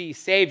not to be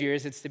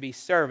saviors, it's to be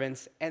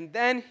servants. And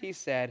then he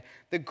said,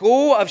 the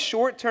goal of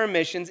short-term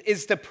missions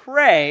is to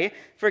pray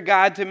for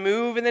God to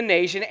move in the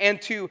nation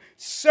and to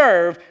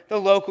serve the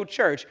local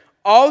church.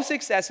 All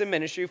success in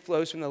ministry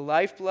flows from the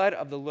lifeblood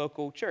of the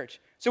local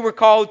church. So we're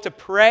called to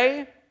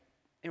pray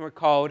and we're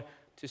called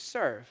to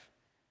serve.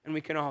 And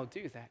we can all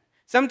do that.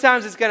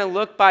 Sometimes it's going to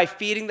look by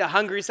feeding the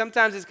hungry.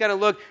 Sometimes it's going to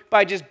look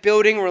by just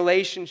building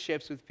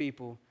relationships with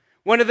people.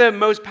 One of the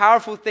most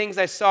powerful things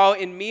I saw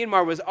in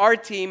Myanmar was our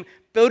team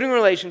building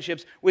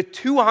relationships with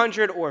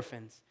 200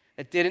 orphans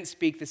that didn't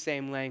speak the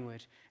same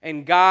language.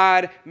 And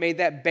God made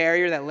that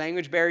barrier, that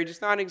language barrier,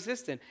 just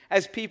non-existent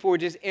as people were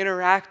just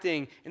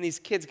interacting and these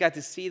kids got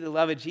to see the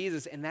love of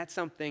Jesus, and that's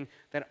something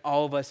that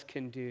all of us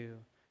can do.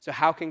 So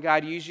how can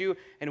God use you?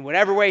 In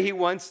whatever way he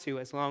wants to,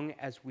 as long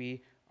as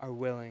we are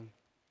willing.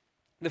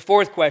 The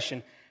fourth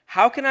question,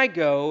 how can I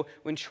go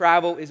when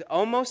travel is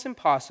almost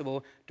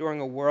impossible during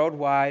a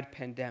worldwide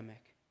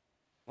pandemic?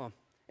 Well,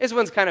 this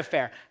one's kind of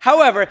fair.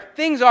 However,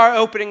 things are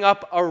opening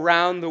up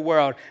around the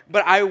world.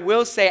 But I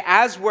will say,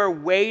 as we're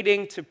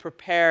waiting to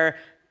prepare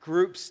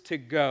groups to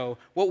go,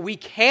 what we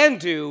can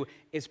do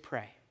is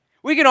pray.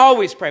 We can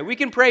always pray. We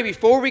can pray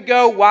before we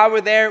go, while we're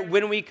there,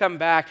 when we come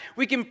back.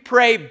 We can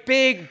pray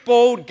big,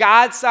 bold,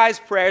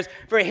 God-sized prayers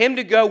for him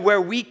to go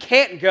where we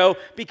can't go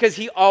because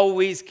he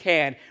always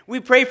can.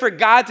 We pray for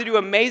God to do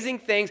amazing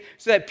things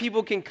so that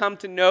people can come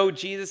to know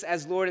Jesus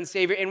as Lord and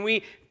Savior. And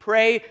we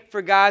pray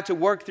for God to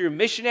work through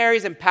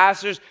missionaries and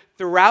pastors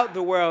throughout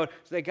the world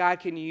so that God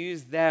can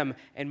use them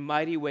in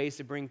mighty ways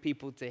to bring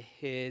people to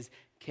his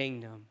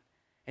kingdom.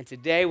 And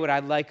today, what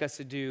I'd like us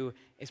to do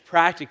is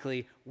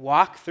practically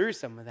walk through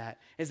some of that,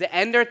 is to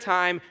end our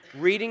time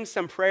reading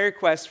some prayer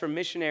requests from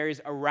missionaries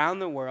around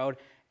the world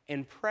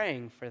and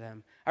praying for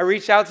them. I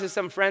reached out to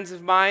some friends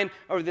of mine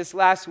over this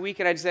last week,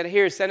 and I just said,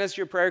 here, send us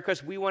your prayer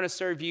requests. We want to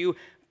serve you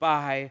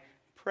by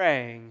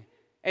praying.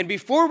 And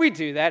before we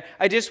do that,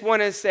 I just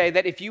want to say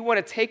that if you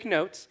want to take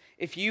notes,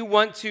 if you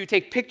want to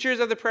take pictures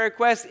of the prayer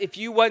requests, if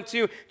you want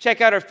to check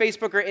out our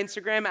Facebook or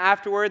Instagram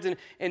afterwards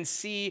and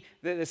see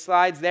the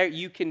slides there,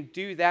 you can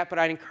do that. But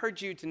I'd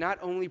encourage you to not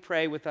only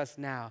pray with us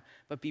now,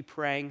 but be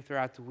praying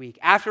throughout the week.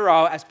 After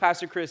all, as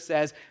Pastor Chris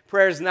says,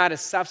 prayer is not a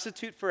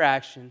substitute for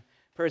action.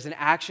 Prayer is an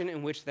action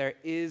in which there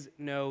is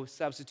no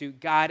substitute.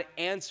 God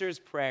answers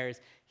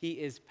prayers. He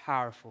is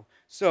powerful.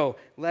 So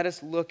let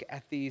us look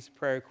at these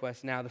prayer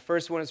requests now. The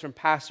first one is from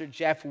Pastor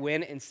Jeff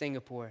Wynn in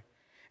Singapore.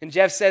 And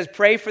Jeff says,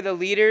 pray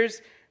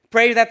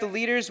that the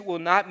leaders will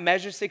not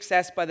measure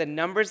success by the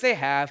numbers they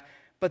have,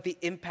 but the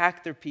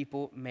impact their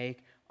people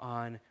make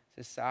on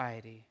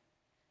society.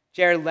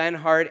 Jared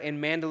Lenhart in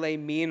Mandalay,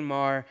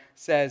 Myanmar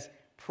says,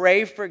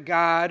 pray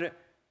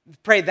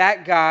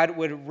that God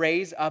would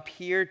raise up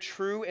here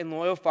true and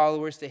loyal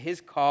followers to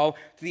his call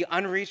to the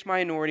unreached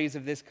minorities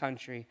of this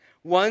country,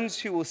 ones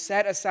who will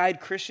set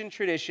aside Christian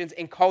traditions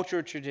and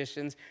cultural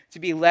traditions to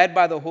be led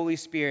by the Holy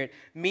Spirit.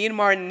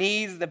 Myanmar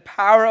needs the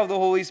power of the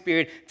Holy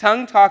Spirit,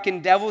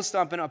 tongue-talking,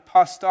 devil-stomping,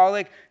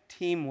 apostolic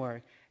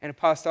teamwork. And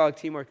apostolic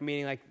teamwork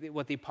meaning like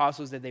what the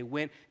apostles did. They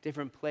went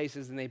different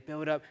places and they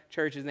built up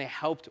churches and they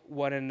helped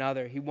one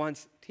another. He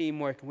wants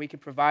teamwork, and we can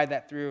provide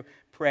that through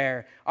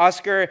prayer.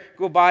 Oscar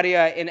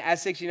Gubadia in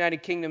Essex,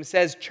 United Kingdom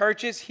says,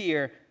 churches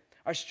here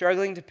are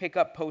struggling to pick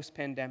up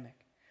post-pandemic.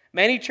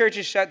 Many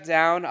churches shut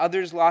down,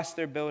 others lost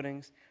their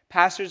buildings.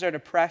 Pastors are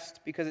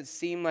depressed because it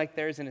seemed like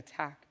there's an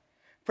attack.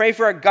 Pray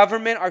for our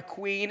government, our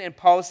queen, and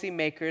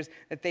policymakers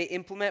that they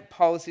implement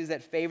policies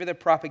that favor the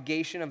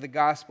propagation of the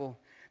gospel.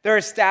 There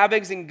are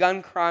stabbings and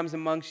gun crimes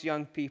amongst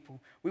young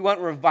people. We want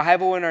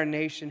revival in our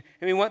nation,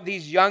 and we want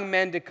these young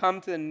men to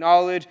come to the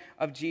knowledge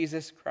of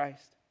Jesus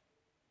Christ.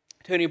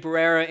 Tony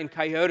Barrera in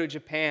Kyoto,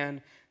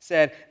 Japan,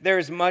 said, there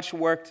is much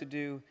work to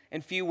do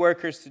and few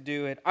workers to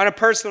do it. On a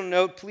personal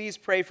note, please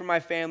pray for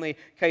my family,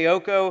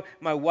 Kayoko,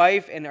 my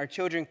wife, and our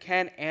children,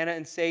 Ken, Anna,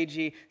 and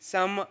Seiji.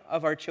 Some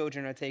of our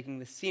children are taking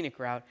the scenic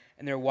route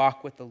in their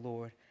walk with the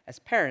Lord. As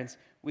parents,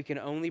 we can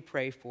only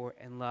pray for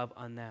and love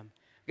on them.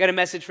 I got a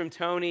message from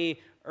Tony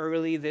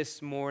early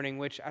this morning,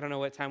 which I don't know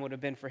what time would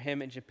have been for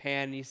him in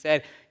Japan. And he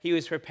said he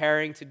was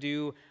preparing to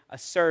do a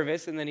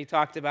service, and then he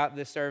talked about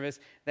the service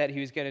that he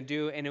was going to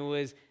do, and it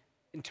was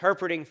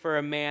interpreting for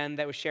a man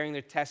that was sharing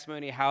their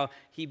testimony how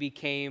he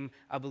became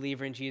a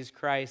believer in Jesus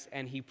Christ,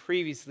 and he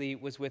previously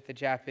was with the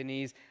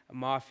Japanese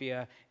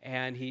mafia,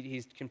 and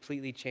he's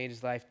completely changed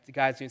his life.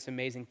 God's doing some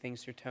amazing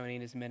things through Tony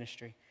and his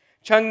ministry.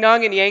 Chung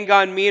Nung in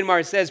Yangon,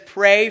 Myanmar says,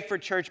 pray for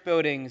church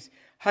buildings.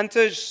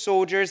 Junta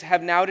soldiers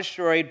have now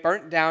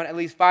burnt down at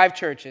least 5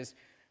 churches,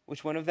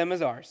 which one of them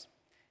is ours.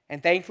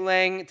 And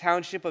Thanglang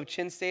Township of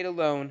Chin State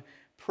alone,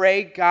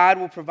 pray God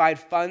will provide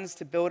funds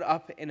to build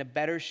up in a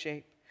better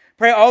shape.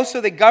 Pray also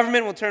the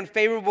government will turn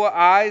favorable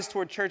eyes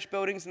toward church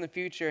buildings in the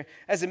future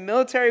as the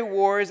military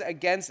wars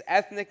against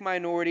ethnic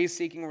minorities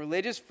seeking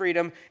religious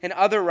freedom and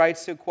other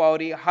rights to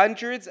equality.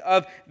 Hundreds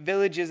of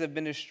villages have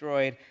been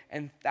destroyed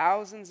and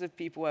thousands of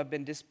people have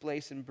been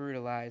displaced and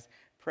brutalized.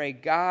 Pray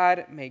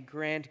God may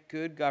grant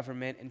good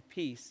government and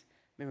peace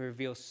may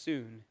reveal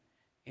soon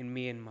in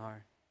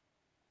Myanmar.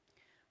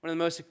 One of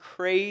the most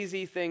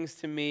crazy things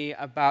to me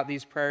about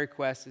these prayer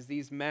requests is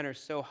these men are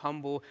so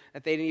humble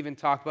that they didn't even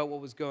talk about what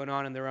was going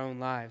on in their own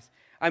lives.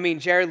 I mean,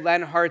 Jared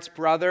Lenhart's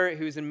brother,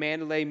 who's in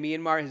Mandalay,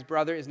 Myanmar, his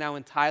brother is now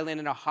in Thailand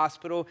in a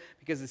hospital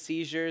because of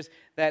seizures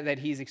that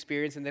he's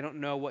experienced, and they don't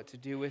know what to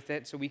do with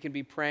it. So we can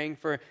be praying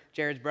for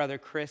Jared's brother,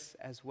 Chris,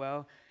 as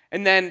well.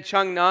 And then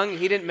Chung Nung,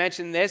 he didn't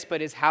mention this,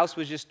 but his house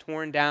was just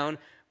torn down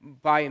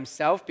by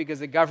himself because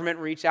the government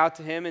reached out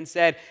to him and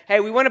said, hey,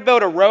 we want to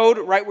build a road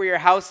right where your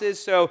house is,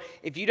 so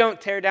if you don't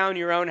tear down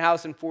your own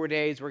house in 4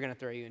 days, we're going to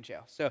throw you in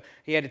jail. So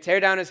he had to tear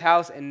down his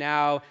house, and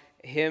now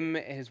him,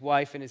 his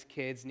wife, and his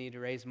kids need to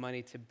raise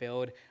money to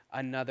build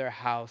another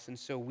house, and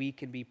so we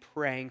can be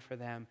praying for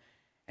them.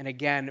 And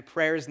again,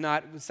 prayer is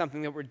not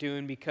something that we're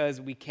doing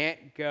because we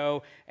can't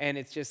go and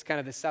it's just kind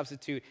of the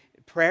substitute.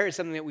 Prayer is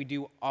something that we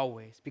do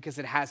always because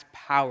it has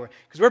power.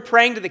 Because we're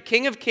praying to the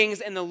King of Kings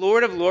and the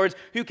Lord of Lords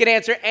who can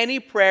answer any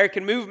prayer,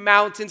 can move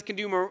mountains, can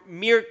do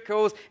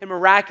miracles and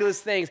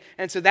miraculous things.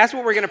 And so that's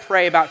what we're going to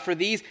pray about for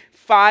these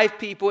 5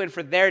 people and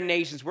for their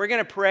nations. We're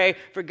going to pray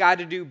for God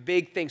to do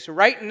big things. So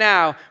right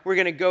now, we're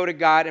going to go to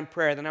God in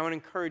prayer. Then I want to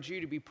encourage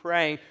you to be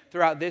praying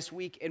throughout this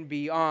week and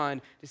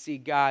beyond to see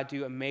God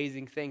do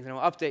amazing things. And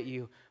I'll update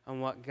you on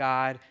what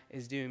God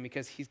is doing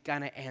because he's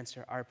going to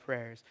answer our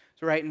prayers.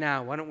 So right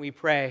now, why don't we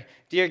pray?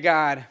 Dear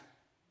God,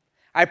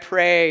 I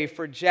pray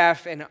for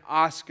Jeff and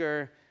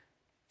Oscar,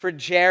 for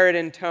Jared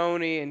and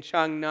Tony and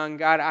Chung Nung.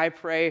 God, I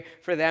pray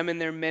for them and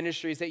their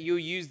ministries that you'll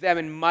use them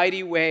in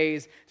mighty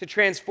ways to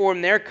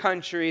transform their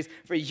countries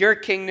for your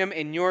kingdom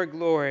and your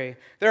glory.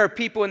 There are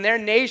people in their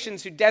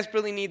nations who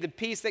desperately need the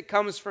peace that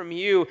comes from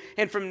you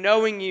and from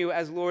knowing you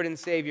as Lord and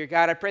Savior.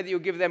 God, I pray that you'll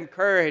give them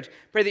courage.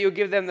 Pray that you'll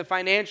give them the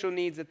financial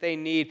needs that they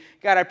need.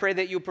 God, I pray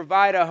that you'll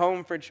provide a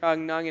home for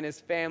Chung Nung and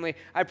his family.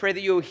 I pray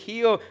that you'll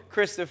heal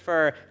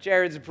Christopher,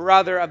 Jared's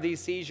brother of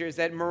these seizures,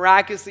 that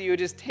miraculously you'll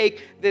just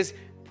take this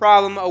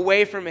problem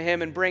away from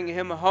him and bring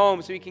him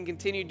home so he can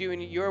continue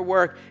doing your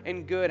work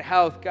in good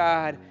health.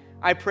 God,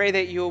 I pray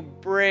that you'll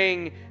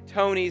bring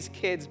Tony's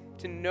kids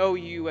to know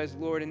you as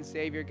Lord and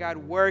Savior. God,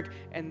 work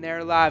in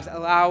their lives.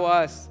 Allow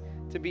us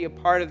to be a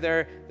part of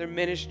their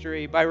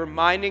ministry by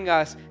reminding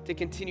us to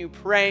continue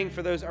praying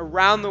for those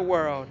around the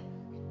world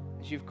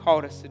as you've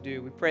called us to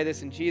do. We pray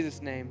this in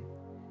Jesus' name.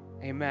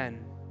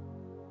 Amen.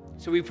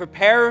 So we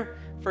prepare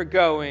for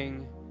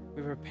going.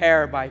 We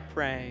prepare by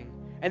praying.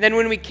 And then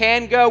when we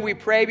can go, we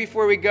pray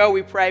before we go.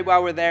 We pray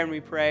while we're there, and we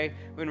pray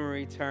when we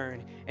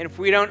return. And if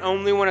we don't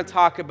only want to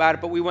talk about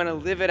it, but we want to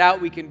live it out,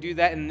 we can do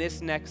that in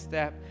this next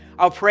step.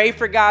 I'll pray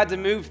for God to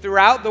move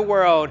throughout the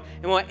world,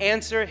 and we'll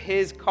answer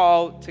his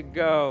call to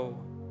go.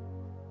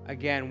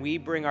 Again, we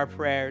bring our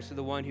prayers to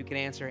the one who can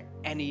answer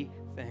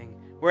anything,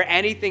 where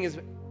anything is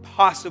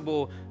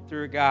possible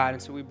through God.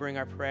 And so we bring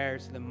our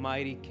prayers to the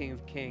mighty King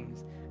of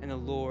Kings and the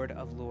Lord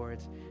of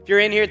Lords. If you're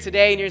in here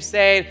today and you're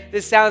saying,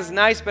 this sounds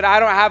nice, but I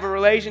don't have a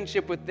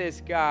relationship with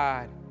this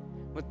God,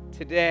 well,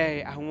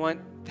 today I want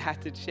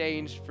that to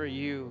change for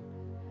you.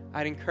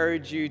 I'd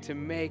encourage you to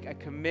make a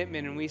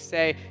commitment. And we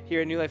say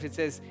here at New Life, it's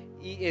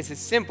as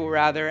simple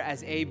rather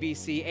as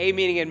ABC. A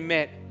meaning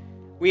admit.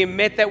 We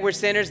admit that we're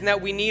sinners and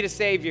that we need a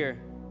Savior,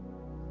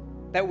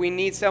 that we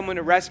need someone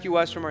to rescue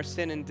us from our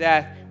sin and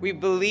death. We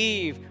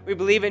believe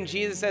in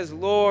Jesus as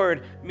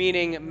Lord,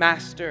 meaning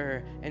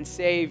Master and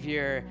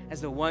Savior,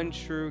 as the one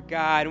true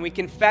God. And we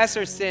confess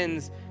our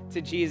sins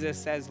to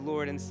Jesus as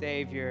Lord and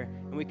Savior,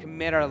 and we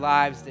commit our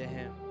lives to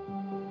him.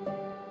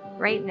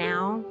 Right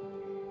now,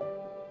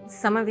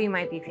 some of you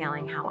might be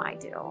feeling how I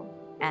do,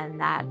 and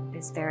that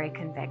is very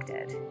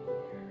convicted.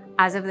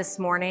 As of this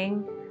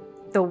morning,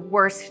 the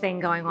worst thing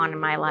going on in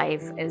my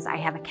life is I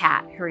have a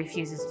cat who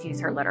refuses to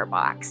use her litter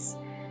box.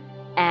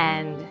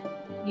 And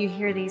you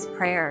hear these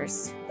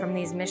prayers from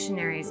these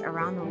missionaries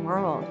around the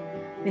world.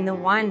 I mean, the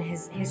one,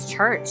 his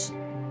church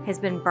has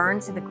been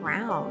burned to the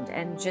ground,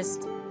 and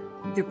just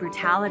the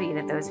brutality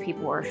that those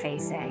people were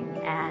facing.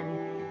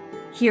 And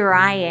here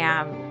I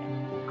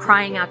am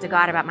crying out to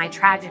God about my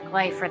tragic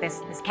life for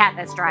this cat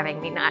that's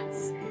driving me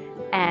nuts.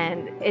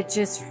 And it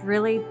just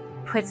really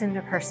puts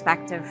into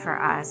perspective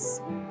for us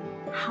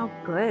how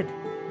good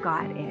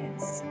God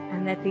is,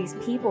 and that these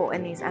people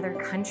in these other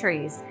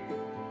countries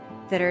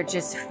that are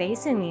just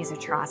facing these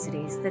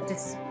atrocities, that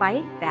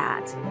despite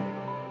that,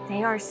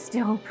 they are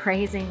still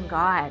praising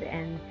God,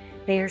 and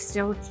they are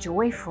still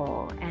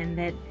joyful, and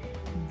that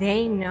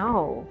they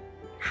know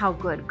how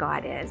good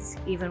God is,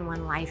 even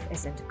when life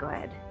isn't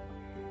good.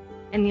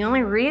 And the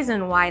only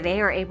reason why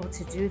they are able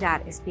to do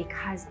that is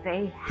because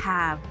they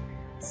have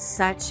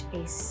such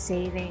a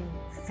saving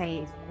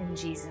faith in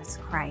Jesus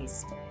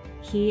Christ.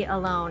 He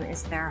alone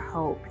is their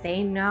hope.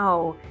 They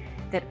know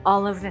that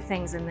all of the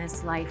things in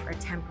this life are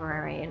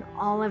temporary, and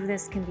all of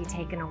this can be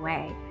taken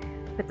away.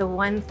 But the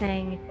one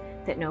thing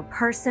that no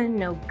person,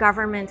 no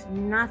government,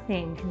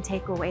 nothing can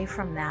take away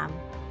from them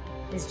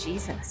is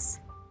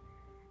Jesus.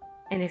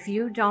 And if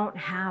you don't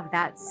have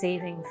that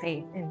saving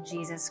faith in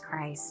Jesus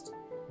Christ,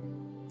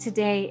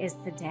 today is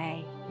the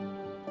day.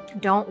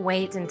 Don't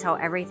wait until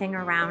everything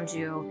around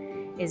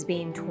you is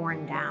being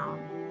torn down.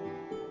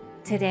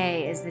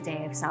 Today is the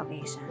day of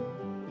salvation.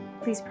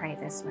 Please pray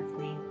this with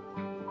me.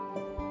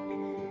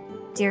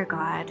 Dear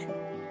God,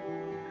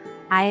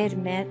 I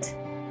admit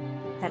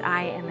that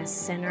I am a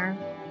sinner,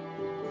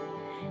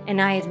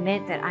 and I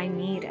admit that I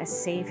need a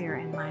Savior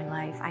in my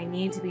life. I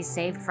need to be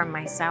saved from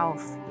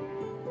myself,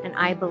 and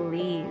I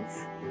believe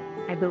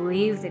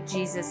that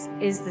Jesus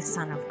is the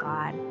Son of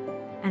God,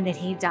 and that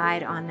he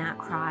died on that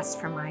cross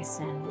for my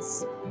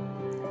sins.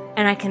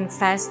 And I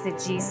confess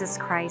that Jesus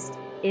Christ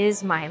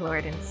is my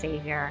Lord and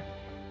Savior,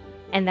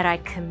 and that I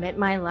commit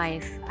my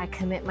life, I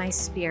commit my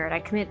spirit, I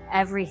commit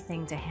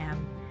everything to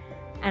him,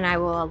 and I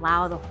will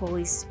allow the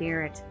Holy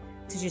Spirit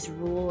to just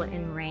rule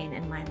and reign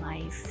in my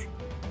life.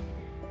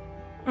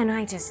 And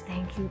I just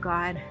thank you,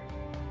 God.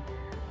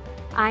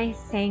 I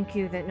thank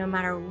you that no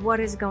matter what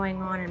is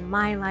going on in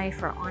my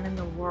life or on in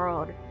the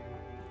world,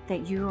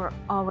 that you are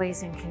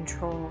always in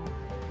control.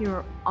 You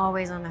are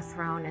always on the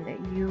throne, and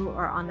that you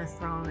are on the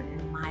throne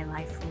in my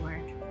life,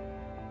 Lord.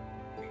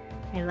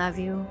 I love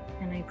you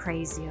and I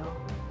praise you.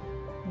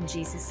 In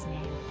Jesus'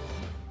 name,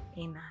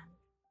 amen.